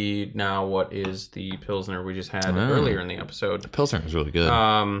maybe now what is the Pilsner we just had earlier in the episode. The Pilsner is really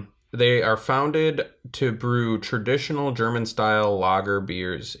good. They are founded to brew traditional German-style lager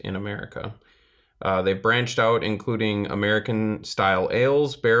beers in America. They've branched out, including American-style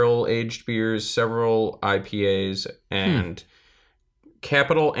ales, barrel-aged beers, several IPAs, and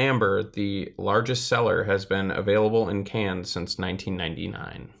Capital Amber, the largest seller, has been available in cans since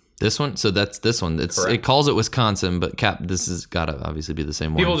 1999. This one? So that's this one. It calls it Wisconsin, but this has got to obviously be the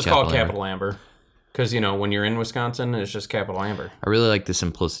same one. People just call it Capital Amber. Because, when you're in Wisconsin, it's just Capital Amber. I really like the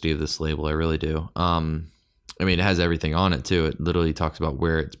simplicity of this label. I really do. It has everything on it, too. It literally talks about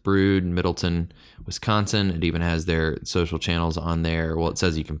where it's brewed, Middleton, Wisconsin. It even has their social channels on there. Well, it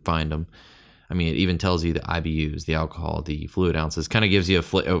says you can find them. It even tells you the IBUs, the alcohol, the fluid ounces. Kind of gives you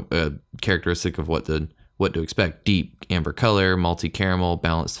a characteristic of what to expect. Deep amber color, malty caramel,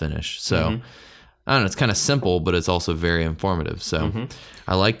 balanced finish. So... I don't know, it's kind of simple, but it's also very informative. So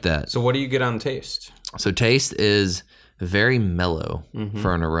I like that. So what do you get on taste? So taste is very mellow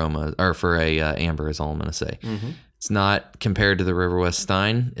for an aroma, or for a amber is all I'm going to say. It's not, compared to the Riverwest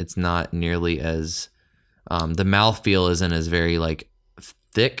Stein, it's not nearly as, the mouthfeel isn't as very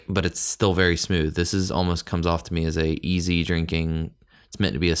thick, but it's still very smooth. This is almost comes off to me as a easy drinking, it's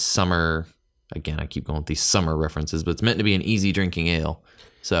meant to be a summer, again, I keep going with these summer references, but it's meant to be an easy drinking ale.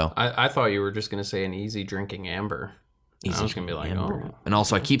 So I thought you were just going to say an easy drinking amber. Easy I was going to be like, amber. Oh. And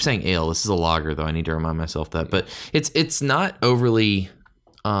also, I keep saying ale. This is a lager, though. I need to remind myself that. But it's not overly,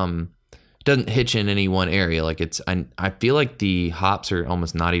 doesn't hitch in any one area. I feel like the hops are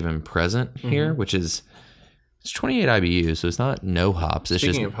almost not even present here, which is, it's 28 IBUs, so it's not no hops.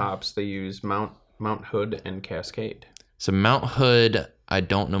 Speaking of hops, they use Mount Hood and Cascade. So Mount Hood, I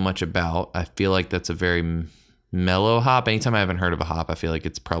don't know much about. I feel like that's a very mellow hop. Anytime I haven't heard of a hop, I feel like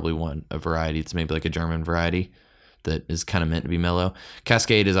it's probably a variety. It's maybe like a German variety that is kind of meant to be mellow.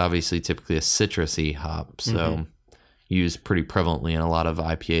 Cascade is obviously typically a citrusy hop, so used pretty prevalently in a lot of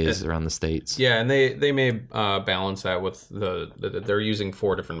IPAs around the States. Yeah, and they may balance that with they're using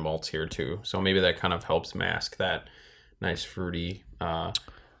 4 different malts here too, so maybe that kind of helps mask that nice fruity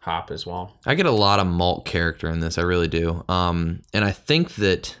hop as well. I get a lot of malt character in this, I really do. And I think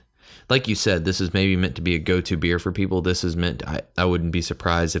that, like you said, this is maybe meant to be a go-to beer for people. This is meant, I wouldn't be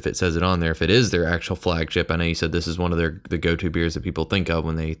surprised if it says it on there, if it is their actual flagship. I know you said this is one of the go-to beers that people think of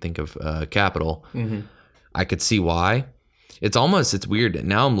when they think of Capital. I could see why. It's weird.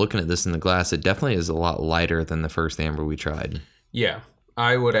 Now I'm looking at this in the glass. It definitely is a lot lighter than the first amber we tried. Yeah.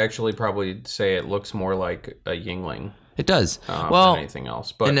 I would actually probably say it looks more like a Yingling. It does. Than anything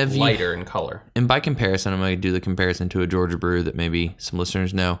else, but lighter in color. And by comparison, I'm going to do the comparison to a Georgia brew that maybe some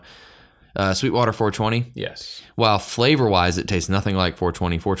listeners know. Sweetwater 420. Yes. While flavor-wise, it tastes nothing like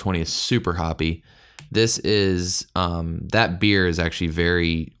 420. 420 is super hoppy. This is, that beer is actually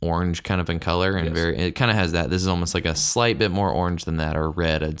very orange kind of in color, and it kind of has that. This is almost like a slight bit more orange than that, or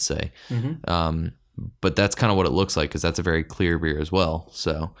red, I'd say. But that's kind of what it looks like, because that's a very clear beer as well.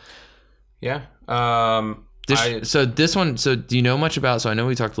 So, yeah. So do you know much about, so I know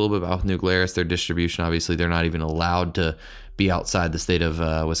we talked a little bit about New Glarus, their distribution. Obviously, they're not even allowed to be outside the state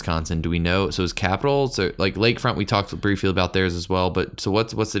of Wisconsin. Do we know? So is Capital, so like Lakefront, we talked briefly about theirs as well, but so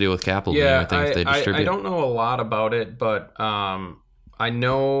what's the deal with Capital? Yeah, I don't know a lot about it, but I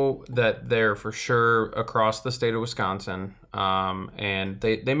know that they're for sure across the state of Wisconsin, and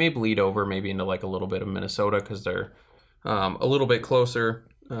they may bleed over maybe into like a little bit of Minnesota, because they're a little bit closer,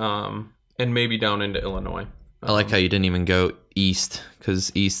 and maybe down into Illinois. I like how you didn't even go east,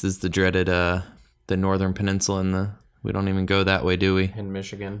 because east is the dreaded the northern peninsula, and we don't even go that way, do we? In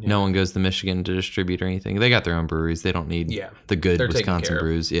Michigan. Yeah. No one goes to Michigan to distribute or anything. They got their own breweries. They don't need the good Wisconsin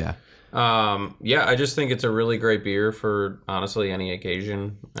brews. Yeah. I just think it's a really great beer for honestly any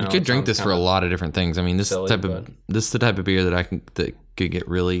occasion. You could drink this for a lot of different things. I mean, this is the type of beer that could get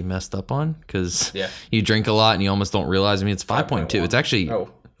really messed up on because you drink a lot and you almost don't realize. I mean, it's 5.2. It's actually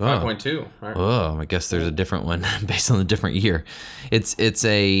 5.2. Right. Oh, I guess there's a different one based on the different year. It's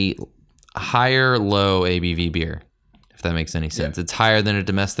a higher low ABV beer, if that makes any sense. It's higher than a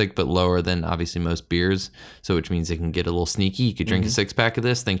domestic, but lower than obviously most beers. So which means it can get a little sneaky. You could drink a 6-pack of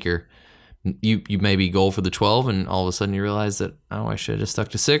this, think you maybe go for the 12, and all of a sudden you realize that, oh, I should have just stuck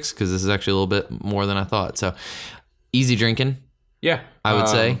to 6 because this is actually a little bit more than I thought. So easy drinking. Yeah. I would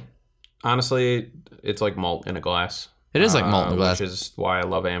say. Honestly, it's like malt in a glass. It is like malt in a glass. Which is why I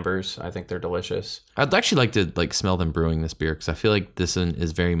love ambers. I think they're delicious. I'd actually like to smell them brewing this beer because I feel like this one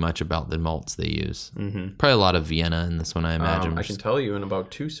is very much about the malts they use. Mm-hmm. Probably a lot of Vienna in this one, I imagine. I can tell you in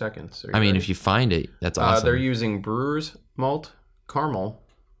about 2 seconds. I mean, if you find it, that's awesome. They're using brewer's malt, caramel,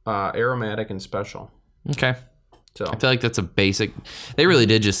 aromatic, and special. Okay. So I feel like that's a basic. They really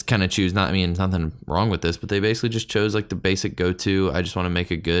did just kind of choose. There's nothing wrong with this, but they basically just chose like the basic go-to. I just want to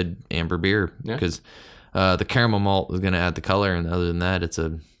make a good amber beer because the caramel malt is going to add the color, and other than that,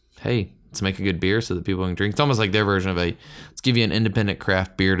 let's make a good beer so that people can drink. It's almost like their version of let's give you an independent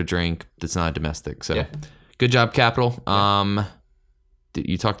craft beer to drink that's not domestic. So good job, Capital.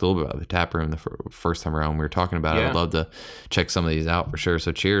 You talked a little bit about the tap room the first time around when we were talking about it. I'd love to check some of these out for sure.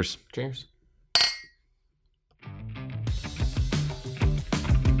 So cheers. Cheers.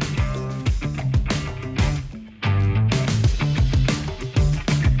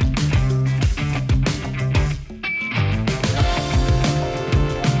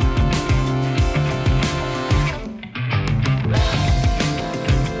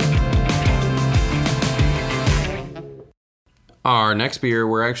 Our next beer,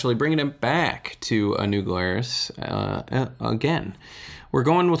 we're actually bringing it back to a new Glarus again. We're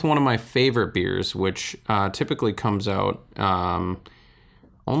going with one of my favorite beers, which typically comes out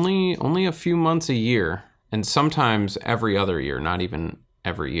only a few months a year, and sometimes every other year, not even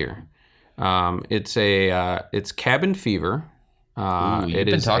every year. It's Cabin Fever. You've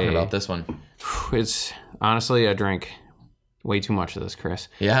been talking about this one. It's honestly, I drank way too much of this, Chris.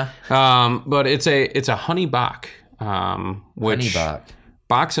 Yeah. But it's a honey bock. Which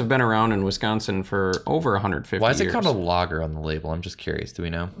bocks have been around in Wisconsin for over 150 years. Why is it called a lager on the label? I'm just curious. Do we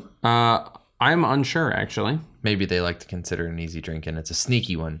know? I'm unsure, actually. Maybe they like to consider it an easy drink, and it's a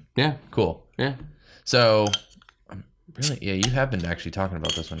sneaky one. Yeah. Cool. Yeah. So, really, you have been actually talking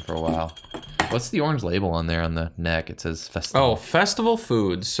about this one for a while. What's the orange label on there on the neck? It says Festival. Oh, Festival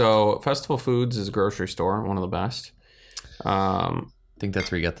Foods. So, Festival Foods is a grocery store, one of the best. I think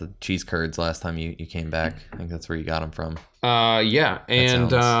that's where you got the cheese curds last time you came back. I think that's where you got them from. Yeah, and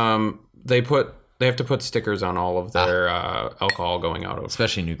they have to put stickers on all of their alcohol going out of.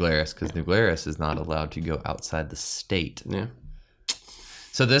 Especially New Glarus, because New Glarus is not allowed to go outside the state. Yeah.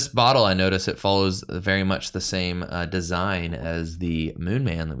 So this bottle, I notice it follows very much the same design as the Moon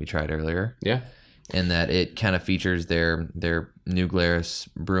Man that we tried earlier. Yeah. In that it kind of features their New Glarus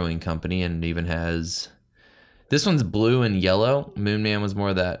Brewing Company, and it even has... This one's blue and yellow. Moon Man was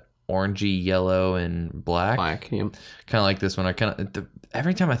more of that orangey yellow and black. Yeah. Kind of like this one.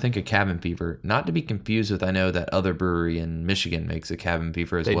 Every time I think of Cabin Fever, not to be confused with, I know that other brewery in Michigan makes a Cabin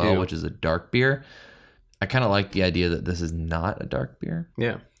Fever as well, which is a dark beer. I kind of like the idea that this is not a dark beer.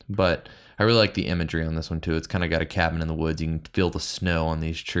 Yeah. But I really like the imagery on this one too. It's kind of got a cabin in the woods. You can feel the snow on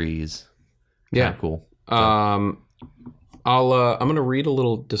these trees. Yeah. Cool. So. I'm gonna read a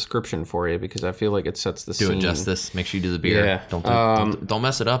little description for you because I feel like it sets the scene. Do it justice. Make sure you do the beer. Yeah. Don't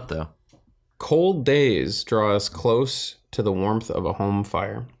mess it up though. Cold days draw us close to the warmth of a home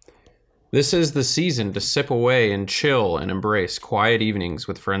fire. This is the season to sip away and chill and embrace quiet evenings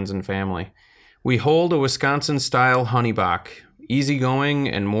with friends and family. We hold a Wisconsin-style honey bock, easygoing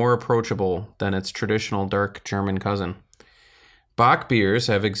and more approachable than its traditional dark German cousin. Bock beers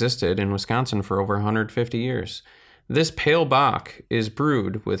have existed in Wisconsin for over 150 years. This pale bock is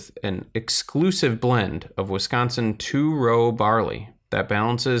brewed with an exclusive blend of Wisconsin 2-row barley that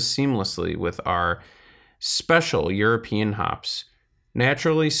balances seamlessly with our special European hops.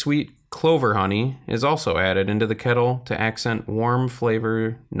 Naturally sweet clover honey is also added into the kettle to accent warm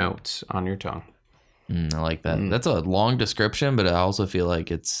flavor notes on your tongue. I like that. That's a long description, but I also feel like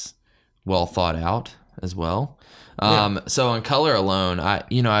it's well thought out as well. So on color alone,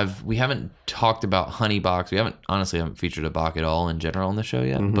 we haven't talked about honey bocks. We haven't featured a bock at all in general on the show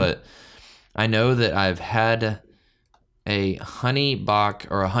yet, but I know that I've had a honey bock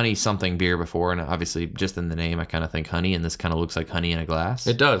or a honey something beer before, and obviously just in the name I kind of think honey, and this kind of looks like honey in a glass.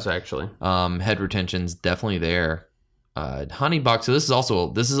 It does actually. Head retention's definitely there. Honey bock. So this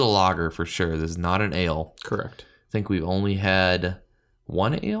is a lager for sure. This is not an ale. Correct. I think we've only had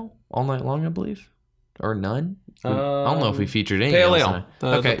one ale all night long, I believe. or none. I don't know if we featured any pale ale.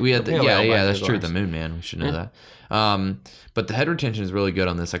 Okay, we had that's true. The Moon Man, we should know that. But the head retention is really good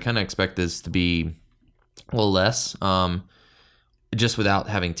on this. I kind of expect this to be a little less, just without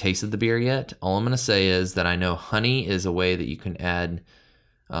having tasted the beer yet. All I'm going to say is that I know honey is a way that you can add.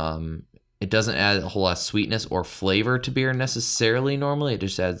 It doesn't add a whole lot of sweetness or flavor to beer necessarily normally. It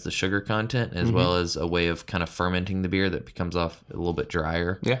just adds the sugar content as well as a way of kind of fermenting the beer that becomes off a little bit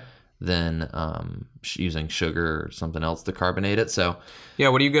drier than using sugar or something else to carbonate it. So yeah,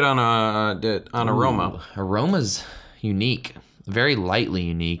 what do you get on aroma? Aroma's unique, very lightly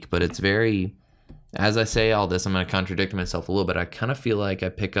unique, but it's very, as I say all this, I'm going to contradict myself a little bit. I kind of feel like I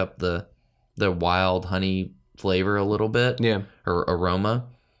pick up the wild honey flavor a little bit, or aroma,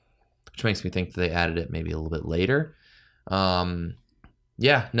 which makes me think that they added it maybe a little bit later. Very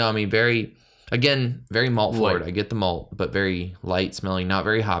malt forward. I get the malt, but very light smelling, not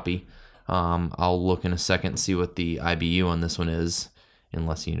very hoppy. I'll look in a second and see what the IBU on this one is,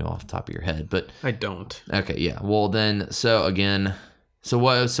 unless you know off the top of your head. But I don't. Okay, yeah. Well then, what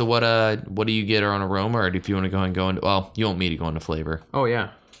do you get on aroma, or if you want to go into? Well, you want me to go into flavor? Oh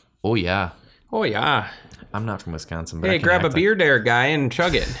yeah. I'm not from Wisconsin, but hey, grab a beer there, guy, and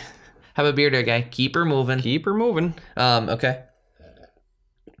chug it. Have a beer there, guy. Keep her moving. Okay.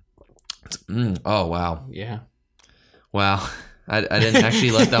 Oh, wow. Yeah. Wow. I didn't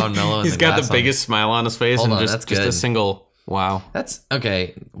actually let that one mellow in He's got the biggest smile on his face just a single wow. That's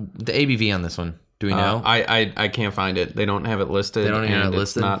okay. The ABV on this one. Do we know? I can't find it. They don't have it listed. They don't even have it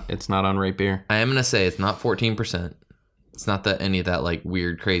listed? It's not on Rate Beer. I am going to say it's not 14%. It's not that any of that like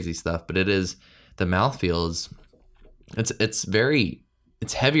weird crazy stuff, but it is, the mouthfeel is,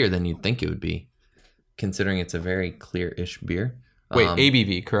 it's heavier than you'd think it would be, considering it's a very clear-ish beer. Wait,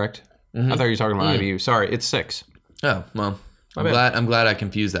 ABV, correct? I thought you were talking about IBU. Sorry, it's 6. Oh, well, I'm glad I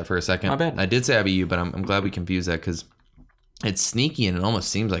confused that for a second. My bad. I did say IBU, but I'm glad we confused that because it's sneaky and it almost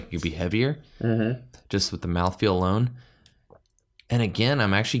seems like it could be heavier just with the mouthfeel alone. And again,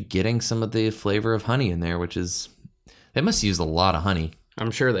 I'm actually getting some of the flavor of honey in there, which is, they must use a lot of honey.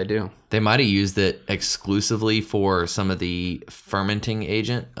 I'm sure they do. They might have used it exclusively for some of the fermenting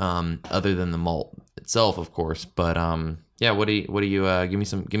agent, other than the malt itself, of course. But yeah, what do you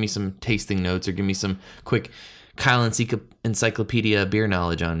give me some tasting notes, or give me some quick Kyle Encyclopedia beer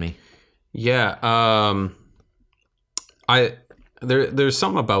knowledge on me. Yeah, there's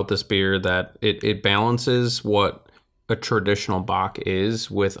something about this beer that it balances what a traditional Bock is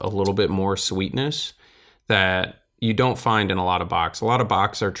with a little bit more sweetness that you don't find in a lot of Bocks. A lot of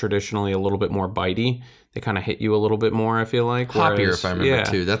Bocks are traditionally a little bit more bitey. They kind of hit you a little bit more, I feel like. Hoppier, if I remember,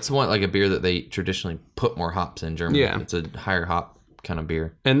 too. That's one like a beer that they traditionally put more hops in Germany. Yeah. It's a higher hop kind of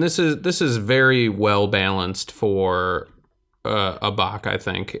beer. And this is very well balanced for a Bock, I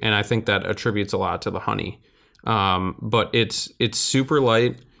think. And I think that attributes a lot to the honey. But it's super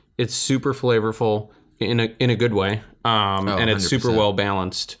light. It's super flavorful in a good way. And it's 100%. Super well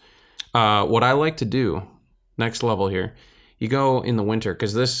balanced. What I like to do, next level here, you go in the winter,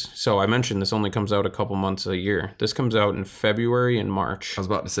 because so I mentioned this only comes out a couple months a year. This comes out in February and March. I was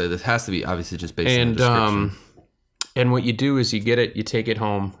about to say, this has to be obviously just based on the description. And what you do is you get it, you take it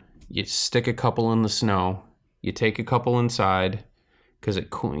home, you stick a couple in the snow, you take a couple inside, because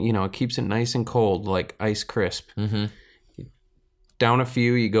it keeps it nice and cold, like ice crisp. Mm-hmm. Down a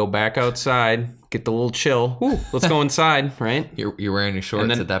few, you go back outside, get the little chill. Ooh, let's go inside, right? You're wearing your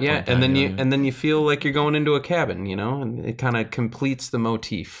shorts at that point. Yeah, and then you feel like you're going into a cabin, and it kind of completes the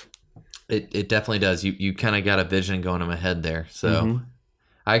motif. It definitely does. You kind of got a vision going in my head there. So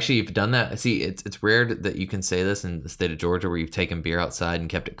I actually have done that. See, it's rare that you can say this in the state of Georgia, where you've taken beer outside and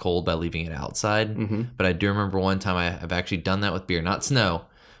kept it cold by leaving it outside. Mm-hmm. But I do remember one time I've actually done that with beer, not snow,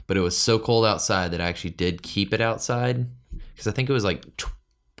 but it was so cold outside that I actually did keep it outside. Because I think it was like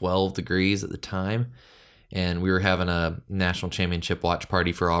 12 degrees at the time. And we were having a national championship watch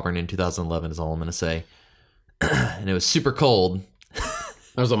party for Auburn in 2011 is all I'm going to say. And it was super cold.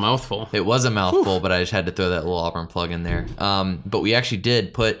 That was a mouthful. It was a mouthful, but I just had to throw that little Auburn plug in there. But we actually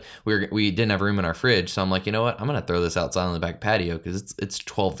did we didn't have room in our fridge. So I'm like, you know what? I'm going to throw this outside on the back patio because it's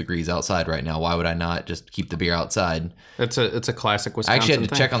 12 degrees outside right now. Why would I not just keep the beer outside? It's a classic Wisconsin I actually had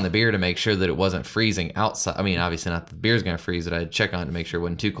to thing. check on the beer to make sure that it wasn't freezing outside. I mean, obviously not that the beer's going to freeze, but I had to check on it to make sure it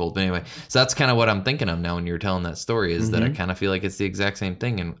wasn't too cold. But anyway, so that's kind of what I'm thinking of now when you were telling that story, is that I kind of feel like it's the exact same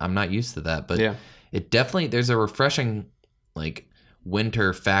thing, and I'm not used to that. But it definitely, there's a refreshing, like,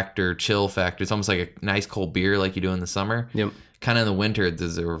 winter factor, chill factor. It's almost like a nice cold beer like you do in the summer. Yep. kind of in the winter,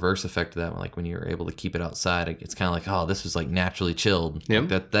 there's a reverse effect of that. Like when you're able to keep it outside, it's kind of like, oh, this was like naturally chilled.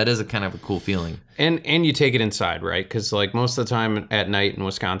 Yep. Like that is a kind of a cool feeling. And you take it inside, right? Because like most of the time at night in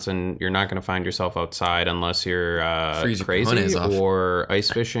Wisconsin, you're not going to find yourself outside unless you're crazy or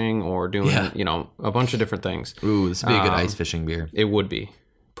ice fishing or doing a bunch of different things. Ooh, this would be a good ice fishing beer. It would be.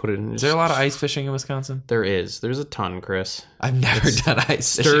 Put it in. Is there a lot of ice fishing in Wisconsin? There is. There's a ton, Chris. I've never done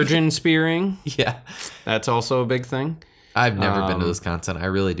ice fishing. Sturgeon spearing. Yeah. That's also a big thing. I've never been to Wisconsin. I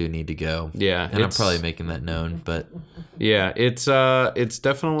really do need to go. Yeah. And I'm probably making that known, but yeah, it's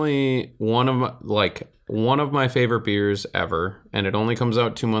definitely one of my favorite beers ever, and it only comes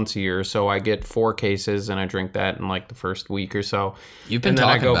out 2 months a year, so I get 4 cases and I drink that in like the first week or so. You've been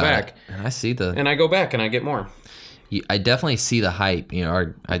talking about it, and I see and I go back and I get more. I definitely see the hype.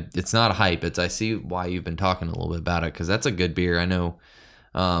 It's not a hype. I see why you've been talking a little bit about it, because that's a good beer. I know.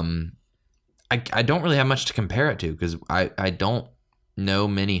 I don't really have much to compare it to, because I don't know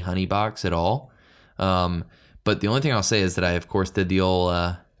many honey box at all. But the only thing I'll say is that I, of course, did the old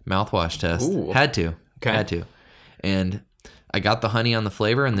mouthwash test. Ooh. Had to. Okay. Had to. And I got the honey on the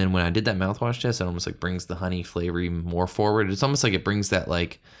flavor, and then when I did that mouthwash test, it almost like brings the honey flavor even more forward. It's almost like it brings that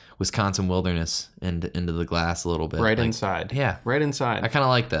like Wisconsin wilderness into the glass a little bit. Right inside. Yeah. Right inside. I kind of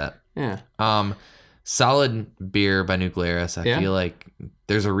like that. Yeah. Solid beer by New Glarus. I feel like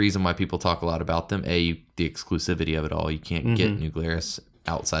there's a reason why people talk a lot about them. The exclusivity of it all. You can't get New Glarus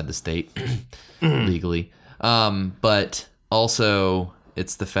outside the state legally. But also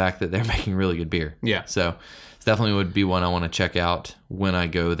it's the fact that they're making really good beer. Yeah. So it definitely would be one I want to check out when I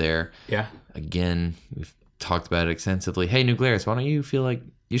go there. Yeah. Again, we've talked about it extensively. Hey, New Glarus, why don't you feel like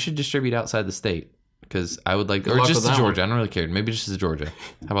you should distribute outside the state? Because I would like, or just to Georgia. I don't really care. Maybe just to Georgia.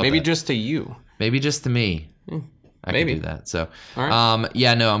 How about maybe that? just to you. Maybe just to me. I maybe. can do that. So, all right.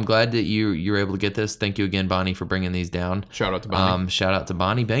 Yeah, no, I'm glad that you were able to get this. Thank you again, Bonnie, for bringing these down. Shout out to Bonnie. Shout out to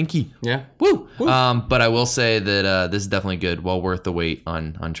Bonnie Benke. Yeah. Woo. But I will say that this is definitely good. Well worth the wait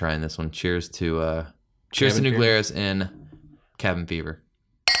on trying this one. Cheers to New Glarus and Cabin Fever.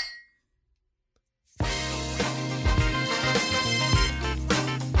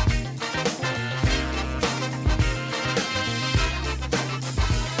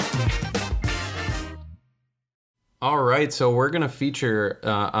 All right, so we're going to feature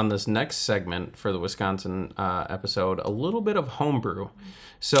on this next segment for the Wisconsin episode a little bit of homebrew.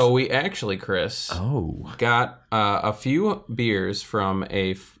 So we actually, Chris, got a few beers from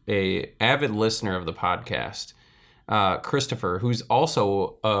a avid listener of the podcast, Christopher, who's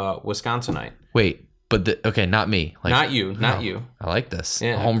also a Wisconsinite. Wait, but not me. Like, not you. I like this.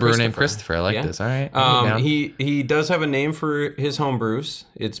 Yeah, homebrewer named Christopher. I like this. All right. He does have a name for his homebrews.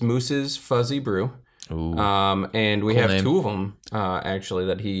 It's Mooses Fuzzy Brew. Ooh, and we cool have name. 2 of them actually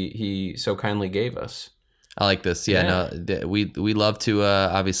that he so kindly gave us. I like this. Yeah. No, we love to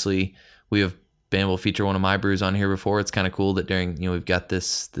obviously we have been able to feature one of my brews on here before. It's kind of cool that during we've got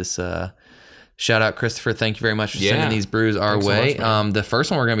this shout out Christopher. Thank you very much for sending these brews our way. So much, the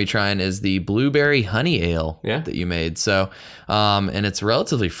first one we're gonna be trying is the blueberry honey ale that you made. So and it's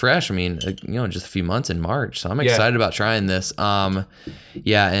relatively fresh. I mean, just a few months in March. So I'm excited about trying this.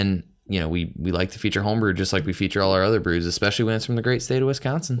 And we like to feature homebrew just like we feature all our other brews, especially when it's from the great state of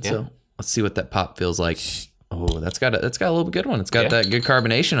Wisconsin. Yeah. So let's see what that pop feels like. Oh, that's got a little good one. It's got that good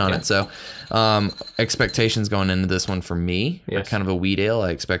carbonation on it. So expectations going into this one for me are kind of a wheat ale.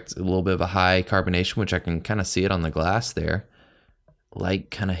 I expect a little bit of a high carbonation, which I can kind of see it on the glass there.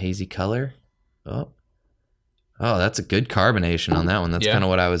 Light kind of hazy color. Oh, that's a good carbonation on that one. That's kind of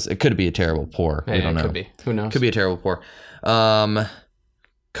what it could be a terrible pour. We don't know. Could be. Who knows? Could be a terrible pour.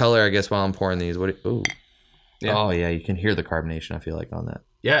 Color, I guess, while I'm pouring these. Oh, yeah, you can hear the carbonation, I feel like, on that.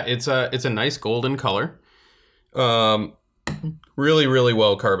 Yeah, it's a nice golden color. Really, really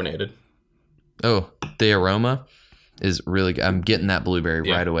well carbonated. Oh, the aroma is really good. I'm getting that blueberry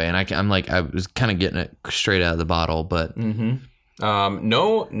right away, and I was kind of getting it straight out of the bottle, but no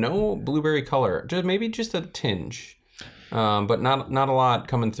blueberry color, maybe just a tinge, but not a lot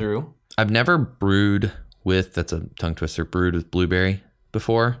coming through. I've never brewed with brewed with blueberry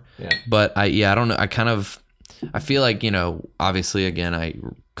before. Yeah. But I don't know. I feel like, obviously, again, I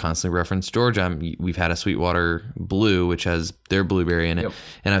constantly reference Georgia. We've had a Sweetwater Blue, which has their blueberry in it. Yep.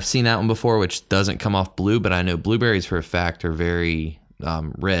 And I've seen that one before, which doesn't come off blue, but I know blueberries for a fact are very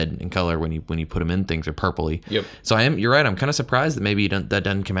red in color when you put them in things, or purpley. Yep. So you're right. I'm kind of surprised that maybe that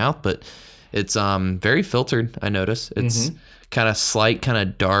doesn't come out, but it's very filtered, I notice. It's kind of slight, kind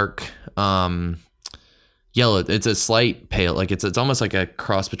of dark, yellow. It's a slight pale, like it's almost like a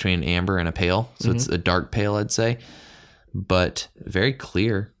cross between an amber and a pale. So it's a dark pale, I'd say. but very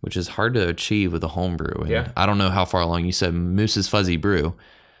clear, which is hard to achieve with a homebrew. And I don't know how far along. You said Mooses Fuzzy Brew.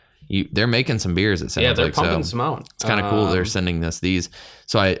 They're making some beers, it sounds like. Yeah, they're pumping some out. It's kind of cool they're sending us these.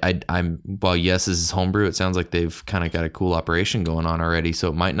 So I'm while yes, this is homebrew, it sounds like they've kind of got a cool operation going on already. So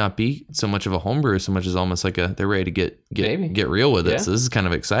it might not be so much of a homebrew so much as almost like they're ready to get real with it. Yeah. So this is kind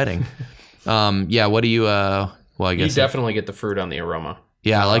of exciting. What do you I guess you definitely get the fruit on the aroma.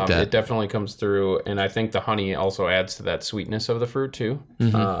 Yeah, I like that. It definitely comes through, and I think the honey also adds to that sweetness of the fruit too.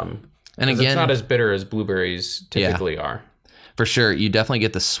 And again, it's not as bitter as blueberries typically are. For sure, you definitely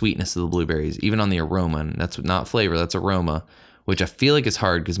get the sweetness of the blueberries, even on the aroma. And that's not flavor, that's aroma, which I feel like is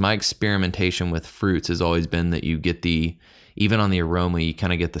hard because my experimentation with fruits has always been that you get even on the aroma, you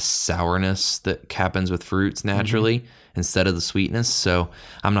kind of get the sourness that happens with fruits naturally instead of the sweetness. So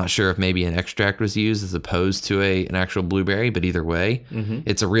I'm not sure if maybe an extract was used as opposed to an actual blueberry, but either way,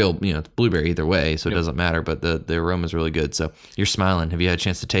 it's a real, it's blueberry either way, so it doesn't matter, but the aroma is really good. So you're smiling. Have you had a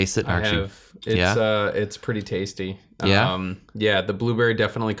chance to taste it? I have. It's pretty tasty. The blueberry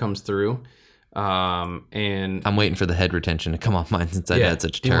definitely comes through. And I'm waiting for the head retention to come off mine since I had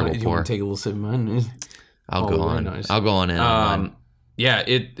such a terrible pour. You want to take a little sip of mine? I'll go on. Nice. I'll go on in on mine. Yeah,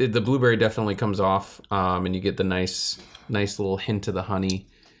 the blueberry definitely comes off, and you get the nice little hint of the honey.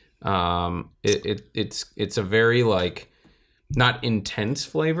 It's a very not intense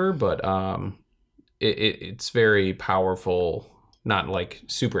flavor, but it's very powerful. Not like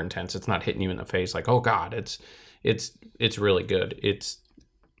super intense. It's not hitting you in the face like, oh God. It's really good.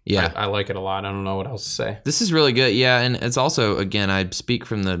 I like it a lot. I don't know what else to say. This is really good. Yeah, and it's also, again, I speak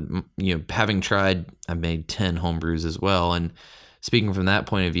from the having tried. I've made 10 homebrews as well, and speaking from that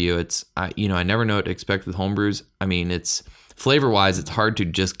point of view, I never know what to expect with homebrews. I mean, it's flavor-wise, it's hard to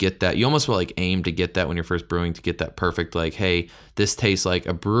just get that. You almost will aim to get that when you're first brewing, to get that perfect, hey, this tastes like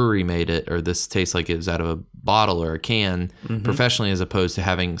a brewery made it, or this tastes like it was out of a bottle or a can professionally, as opposed to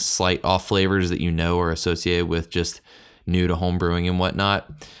having slight off flavors that are associated with just new to home brewing and whatnot.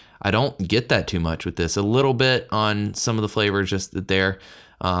 I don't get that too much with this. A little bit on some of the flavors, just that there.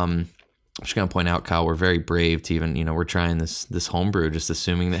 I'm just going to point out, Kyle, we're very brave to even, we're trying this homebrew, just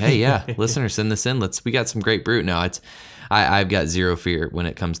assuming that, hey, yeah, listeners, send this in. We got some great brew. No, I've got zero fear when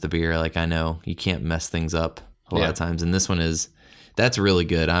it comes to beer. I know you can't mess things up a lot of times. And this one that's really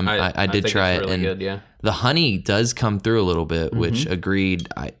good. I did try it. And good, yeah. The honey does come through a little bit, which agreed.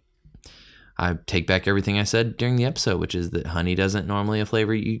 I take back everything I said during the episode, which is that honey doesn't normally a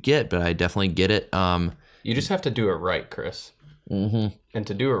flavor you get, but I definitely get it. You just have to do it right, Chris. And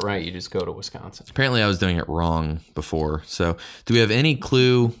to do it right, you just go to Wisconsin. Apparently, I was doing it wrong before. So, do we have any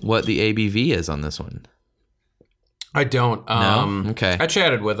clue what the ABV is on this one? I don't. No? Okay. I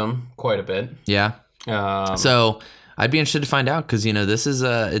chatted with him quite a bit. Yeah. So I'd be interested to find out because this is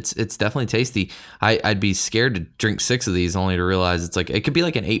it's definitely tasty. I'd be scared to drink 6 of these only to realize it's it could be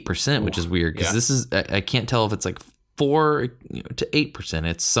an 8%, which is weird because this is I can't tell if it's 4 to 8%.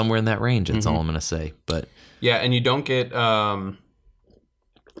 It's somewhere in that range. That's all I'm gonna say. But yeah, and you don't get.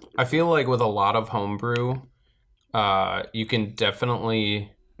 I feel like with a lot of homebrew, you can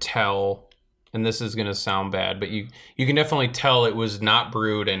definitely tell. And this is going to sound bad, but you can definitely tell it was not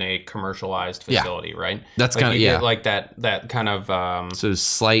brewed in a commercialized facility, right? That's kind of, get that kind of... so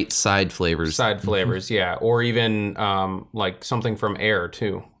slight side flavors. Yeah. Or even something from air,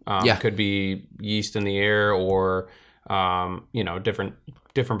 too. Could be yeast in the air or, different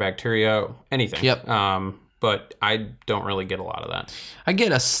bacteria, anything. Yep. But I don't really get a lot of that. I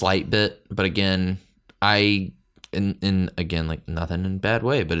get a slight bit, but again, and again, nothing in a bad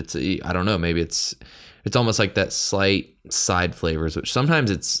way, but I don't know, maybe it's almost like that slight side flavors, which sometimes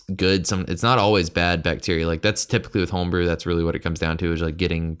it's good, it's not always bad bacteria. That's typically with homebrew, that's really what it comes down to, is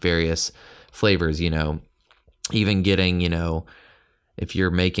getting various flavors, even getting, if you're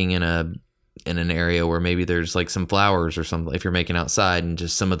making in an area where maybe there's some flowers or something, if you're making outside and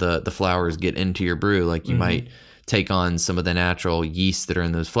just some of the flowers get into your brew, you might take on some of the natural yeast that are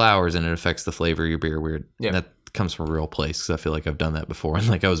in those flowers and it affects the flavor of your beer weird. Yeah. That comes from a real place because I feel like I've done that before.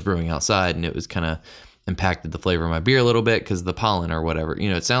 And I was brewing outside and it was kind of impacted the flavor of my beer a little bit because of the pollen or whatever.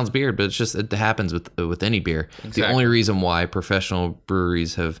 It sounds weird, but it happens with any beer. Exactly. The only reason why professional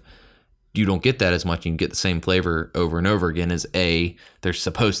breweries you don't get that as much, you can get the same flavor over and over again, is they're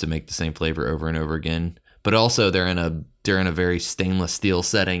supposed to make the same flavor over and over again, but also they're in a very stainless steel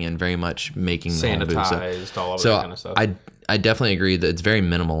setting and very much making sanitized, all of that kind of stuff. I definitely agree that it's very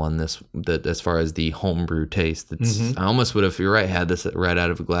minimal on this, that as far as the homebrew taste. I almost would have, you're right, had this right out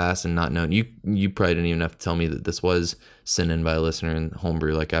of a glass and not known. You probably didn't even have to tell me that this was sent in by a listener in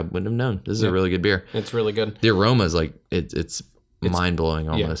homebrew. I wouldn't have known. This is a really good beer. It's really good. The aroma is it's mind blowing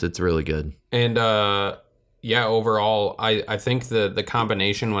almost. It's really good. And yeah, overall, I think the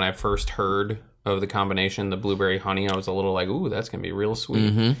combination, when I first heard of the combination, the blueberry honey, I was a little like, ooh, that's going to be real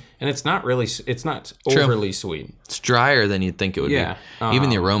sweet. And it's not overly sweet. It's drier than you'd think it would be. Even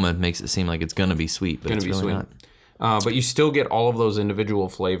the aroma makes it seem like it's going to be sweet, but it's really not. But you still get all of those individual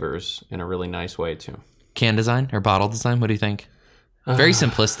flavors in a really nice way, too. Can design or bottle design, what do you think? Very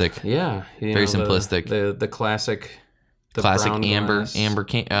simplistic. Yeah. Very simplistic. The classic... Classic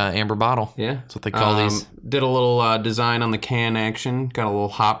amber bottle. Yeah. That's what they call these. Did a little design on the can action. Got a little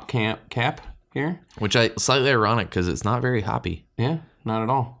hop cap here. Which slightly ironic because it's not very hoppy. Yeah, not at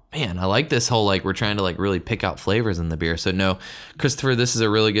all. Man, I like this whole, we're trying to, really pick out flavors in the beer. So, no, Christopher, this is a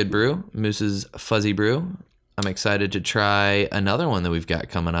really good brew. Mooses Fuzzy Brew. I'm excited to try another one that we've got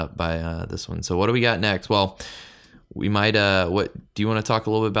coming up by this one. So, what do we got next? Well, we might, do you want to talk a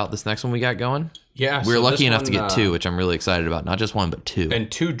little bit about this next one we got going? Yeah. We were lucky enough to get two, which I'm really excited about. Not just one, but two. And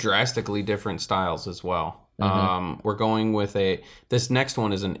two drastically different styles as well. We're going with this next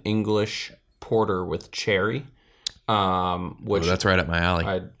one is an English porter with cherry. Which that's right up my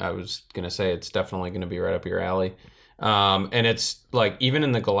alley. I was going to say it's definitely going to be right up your alley. And it's even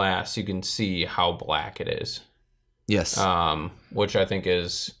in the glass, you can see how black it is. Yes. Which I think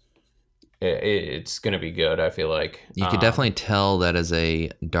is... It's going to be good, I feel like. You could definitely tell that as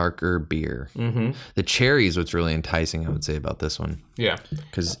a darker beer. The cherry is what's really enticing, I would say, about this one. Yeah.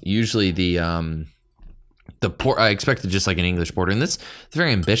 Because usually the I expected just like an English porter, and it's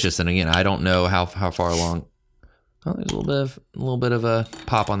very ambitious. And again, I don't know how far along. Oh, there's a little bit of a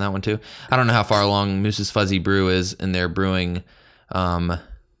pop on that one too. I don't know how far along Moose's Fuzzy Brew is in their brewing,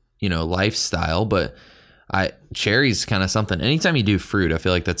 lifestyle, but cherry's kind of something. Anytime you do fruit, I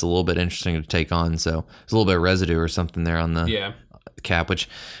feel like that's a little bit interesting to take on. So there's a little bit of residue or something there on the cap, which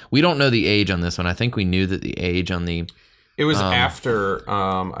we don't know the age on this one. I think we knew that the age on the... It was after,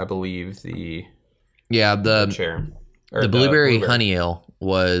 I believe, the chair. The blueberry honey ale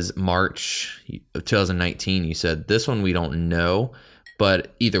was March of 2019. You said this one we don't know,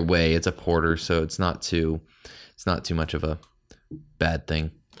 but either way, it's a porter, so it's not too much of a bad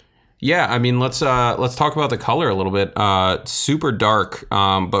thing. Yeah, I mean, let's talk about the color a little bit. Super dark,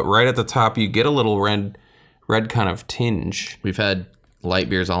 but right at the top you get a little red kind of tinge. We've had light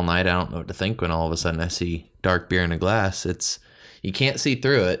beers all night. I don't know what to think when all of a sudden I see dark beer in a glass. You can't see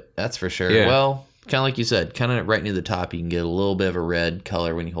through it, that's for sure. Yeah. Well, kind of like you said, kind of right near the top, you can get a little bit of a red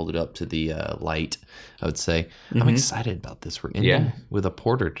color when you hold it up to the light, I would say. I'm excited about this. We're ending with a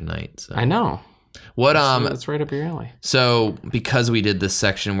porter tonight. So. I know. That's right up your alley. So because we did this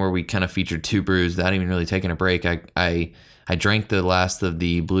section where we kind of featured two brews without even really taking a break, I drank the last of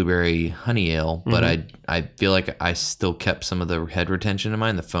the blueberry honey ale, but I feel like I still kept some of the head retention in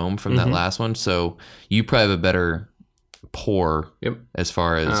mind, the foam from that last one. So you probably have a better pour as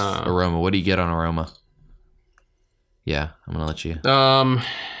far as aroma. What do you get on aroma? Yeah, I'm gonna let you.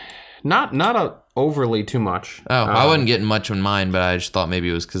 Not overly too much. Oh, I wasn't getting much on mine, but I just thought maybe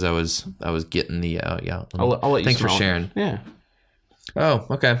it was because I was getting the I'll let you. Thanks for sharing. Yeah. Oh,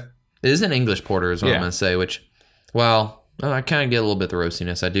 okay. It is an English porter, is what I'm gonna say. Which, I kind of get a little bit of the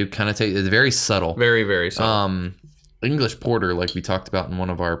roastiness. I do kind of take. It's very subtle. Very, very subtle. English porter, like we talked about in one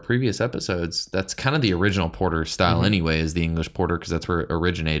of our previous episodes, that's kind of the original porter style anyway, is the English porter, because that's where it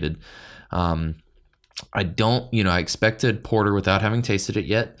originated. I expected porter without having tasted it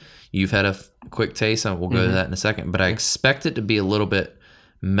yet. You've had a quick taste, and we'll go to that in a second, but I expect it to be a little bit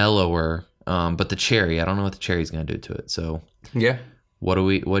mellower. But the cherry, I don't know what the cherry's going to do to it. So yeah.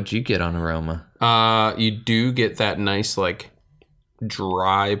 What'd you get on aroma? You do get that nice,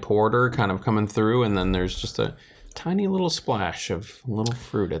 dry porter kind of coming through, and then there's just a tiny little splash of little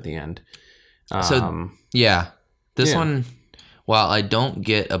fruit at the end. This one, while I don't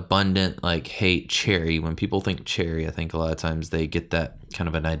get abundant hate cherry, when people think cherry, I think a lot of times they get that kind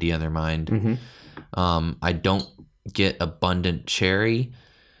of an idea in their mind. I don't get abundant cherry.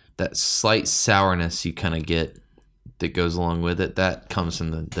 That slight sourness you kind of get that goes along with it, that comes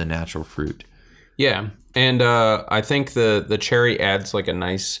from the natural fruit. Yeah, and I think the cherry adds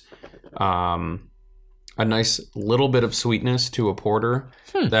a nice little bit of sweetness to a porter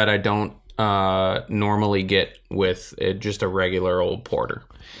that I don't normally get with just a regular old porter.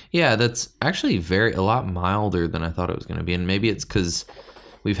 Yeah, that's actually a lot milder than I thought it was going to be, and maybe it's because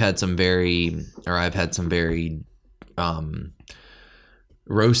I've had some very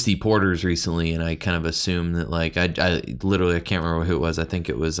roasty porters recently, and I kind of assume that I literally, I can't remember who it was. I think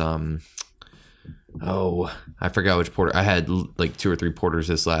it was I forgot which porter. I had 2 or 3 porters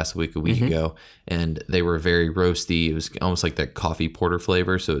this last week, a week ago, and they were very roasty. It was almost like that coffee porter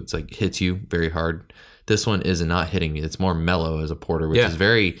flavor, so it's hits you very hard. This one is not hitting me. It's more mellow as a porter, which is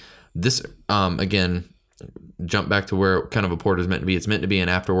very, again, jump back to where kind of a porter is meant to be. It's meant to be an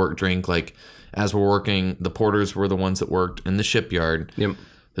after work drink. Like as we're working, the porters were the ones that worked in the shipyard. Yep.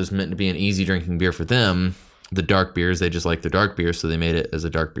 It was meant to be an easy drinking beer for them. The dark beers, they just like the dark beer, so they made it as a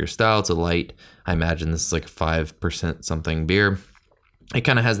dark beer style. It's a light. I imagine this is like a 5% something beer. It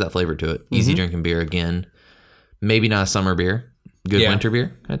kind of has that flavor to it. Easy drinking beer again. Maybe not a summer beer. Good winter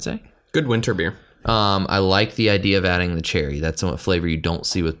beer, I'd say. Good winter beer. I like the idea of adding the cherry. That's a flavor you don't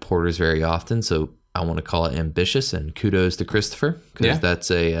see with porters very often, so I want to call it ambitious, and kudos to Christopher, because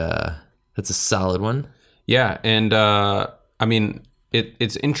that's a solid one. Yeah, and I mean,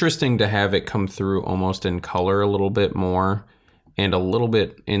 it's interesting to have it come through almost in color a little bit more and a little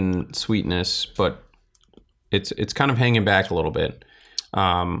bit in sweetness, but it's kind of hanging back a little bit,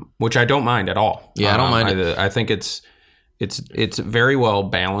 which I don't mind at all. Yeah, I don't mind it. I think it's very well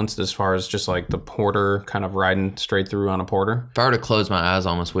balanced as far as just like the porter kind of riding straight through on a porter. If I were to close my eyes, I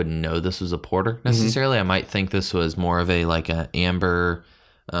almost wouldn't know this was a porter necessarily. I might think this was more of a like a amber,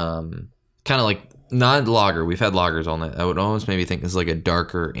 kind of like not lager. We've had lagers all night. I would almost maybe think this is like a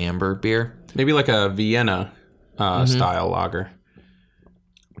darker amber beer. Maybe like a Vienna style lager.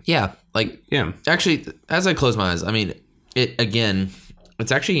 Yeah, Actually, as I close my eyes, I mean,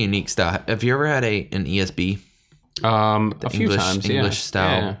 it's actually a unique style. Have you ever had an ESB? A few times, English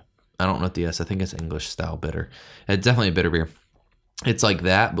style. Yeah. I don't know what the I think it's English style bitter. It's definitely a bitter beer. It's like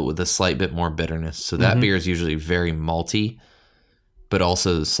that, but with a slight bit more bitterness. So that beer is usually very malty, but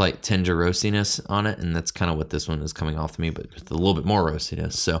also a slight tinge of roastiness on it, and that's kind of what this one is coming off to me, but with a little bit more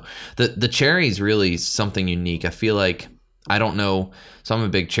roastiness. So the cherry is really something unique. I feel like, I don't know, so I'm a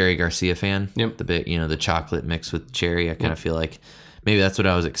big Cherry Garcia fan. Yep. The chocolate mixed with cherry. I kind of feel like maybe that's what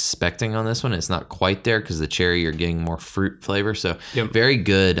I was expecting on this one. It's not quite there because the cherry, you're getting more fruit flavor. So very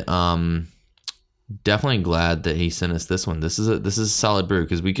good. Definitely glad that he sent us this one. This is a solid brew,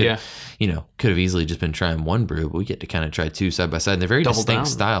 because we could, could have easily just been trying one brew, but we get to kind of try two side by side. And they're very distinct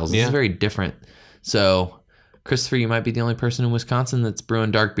styles. This is very different. So, Christopher, you might be the only person in Wisconsin that's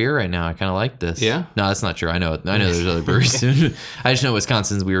brewing dark beer right now. I kind of like this. Yeah. No, that's not true. I know there's other breweries soon. I just know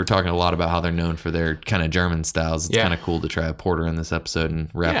Wisconsin's, we were talking a lot about how they're known for their kind of German styles. It's kind of cool to try a porter in this episode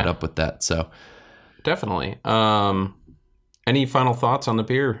and wrap it up with that. So, definitely. Any final thoughts on the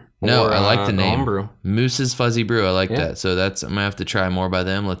beer? No, I like the name. Homebrew. Mooses Fuzzy Brew. I like that. So I'm going to have to try more by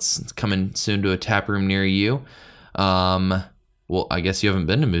them. It's coming soon to a tap room near you. Well, I guess you haven't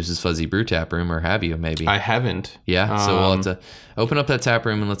been to Mooses Fuzzy Brew tap room, or have you? Maybe I haven't. Yeah, so we'll have to open up that tap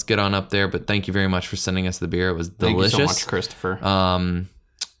room and let's get on up there. But thank you very much for sending us the beer. It was delicious. Thank you so much, Christopher.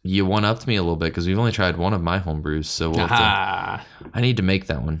 You one-upped me a little bit because we've only tried one of my home brews, so we'll have to, I need to make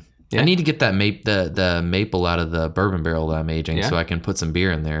that one. Yeah. I need to get that the maple out of the bourbon barrel that I'm aging, so I can put some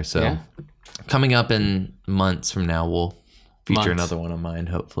beer in there. So coming up in months from now, we'll feature another one of mine,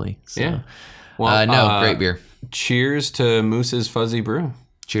 hopefully. So. Yeah. Well, great beer. Cheers to Moose's Fuzzy Brew.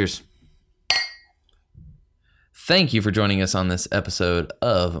 Cheers. Thank you for joining us on this episode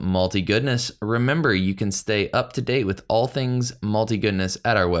of Malty Goodness. Remember, you can stay up to date with all things Malty Goodness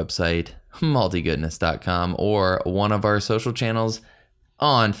at our website, maltygoodness.com, or one of our social channels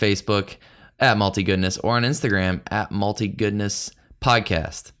on Facebook at Malty Goodness, or on Instagram at Malty Goodness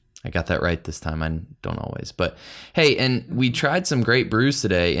Podcast. I got that right this time. I don't always. But hey, and we tried some great brews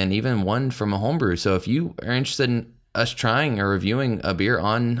today, and even one from a home brew. So if you are interested in us trying or reviewing a beer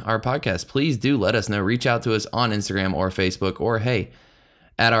on our podcast, please do let us know. Reach out to us on Instagram or Facebook, or hey,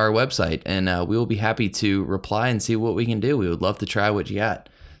 at our website, and we will be happy to reply and see what we can do. We would love to try what you got.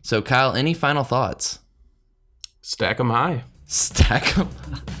 So Kyle, any final thoughts? Stack 'em high. Stack 'em.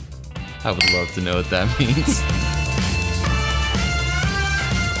 I would love to know what that means.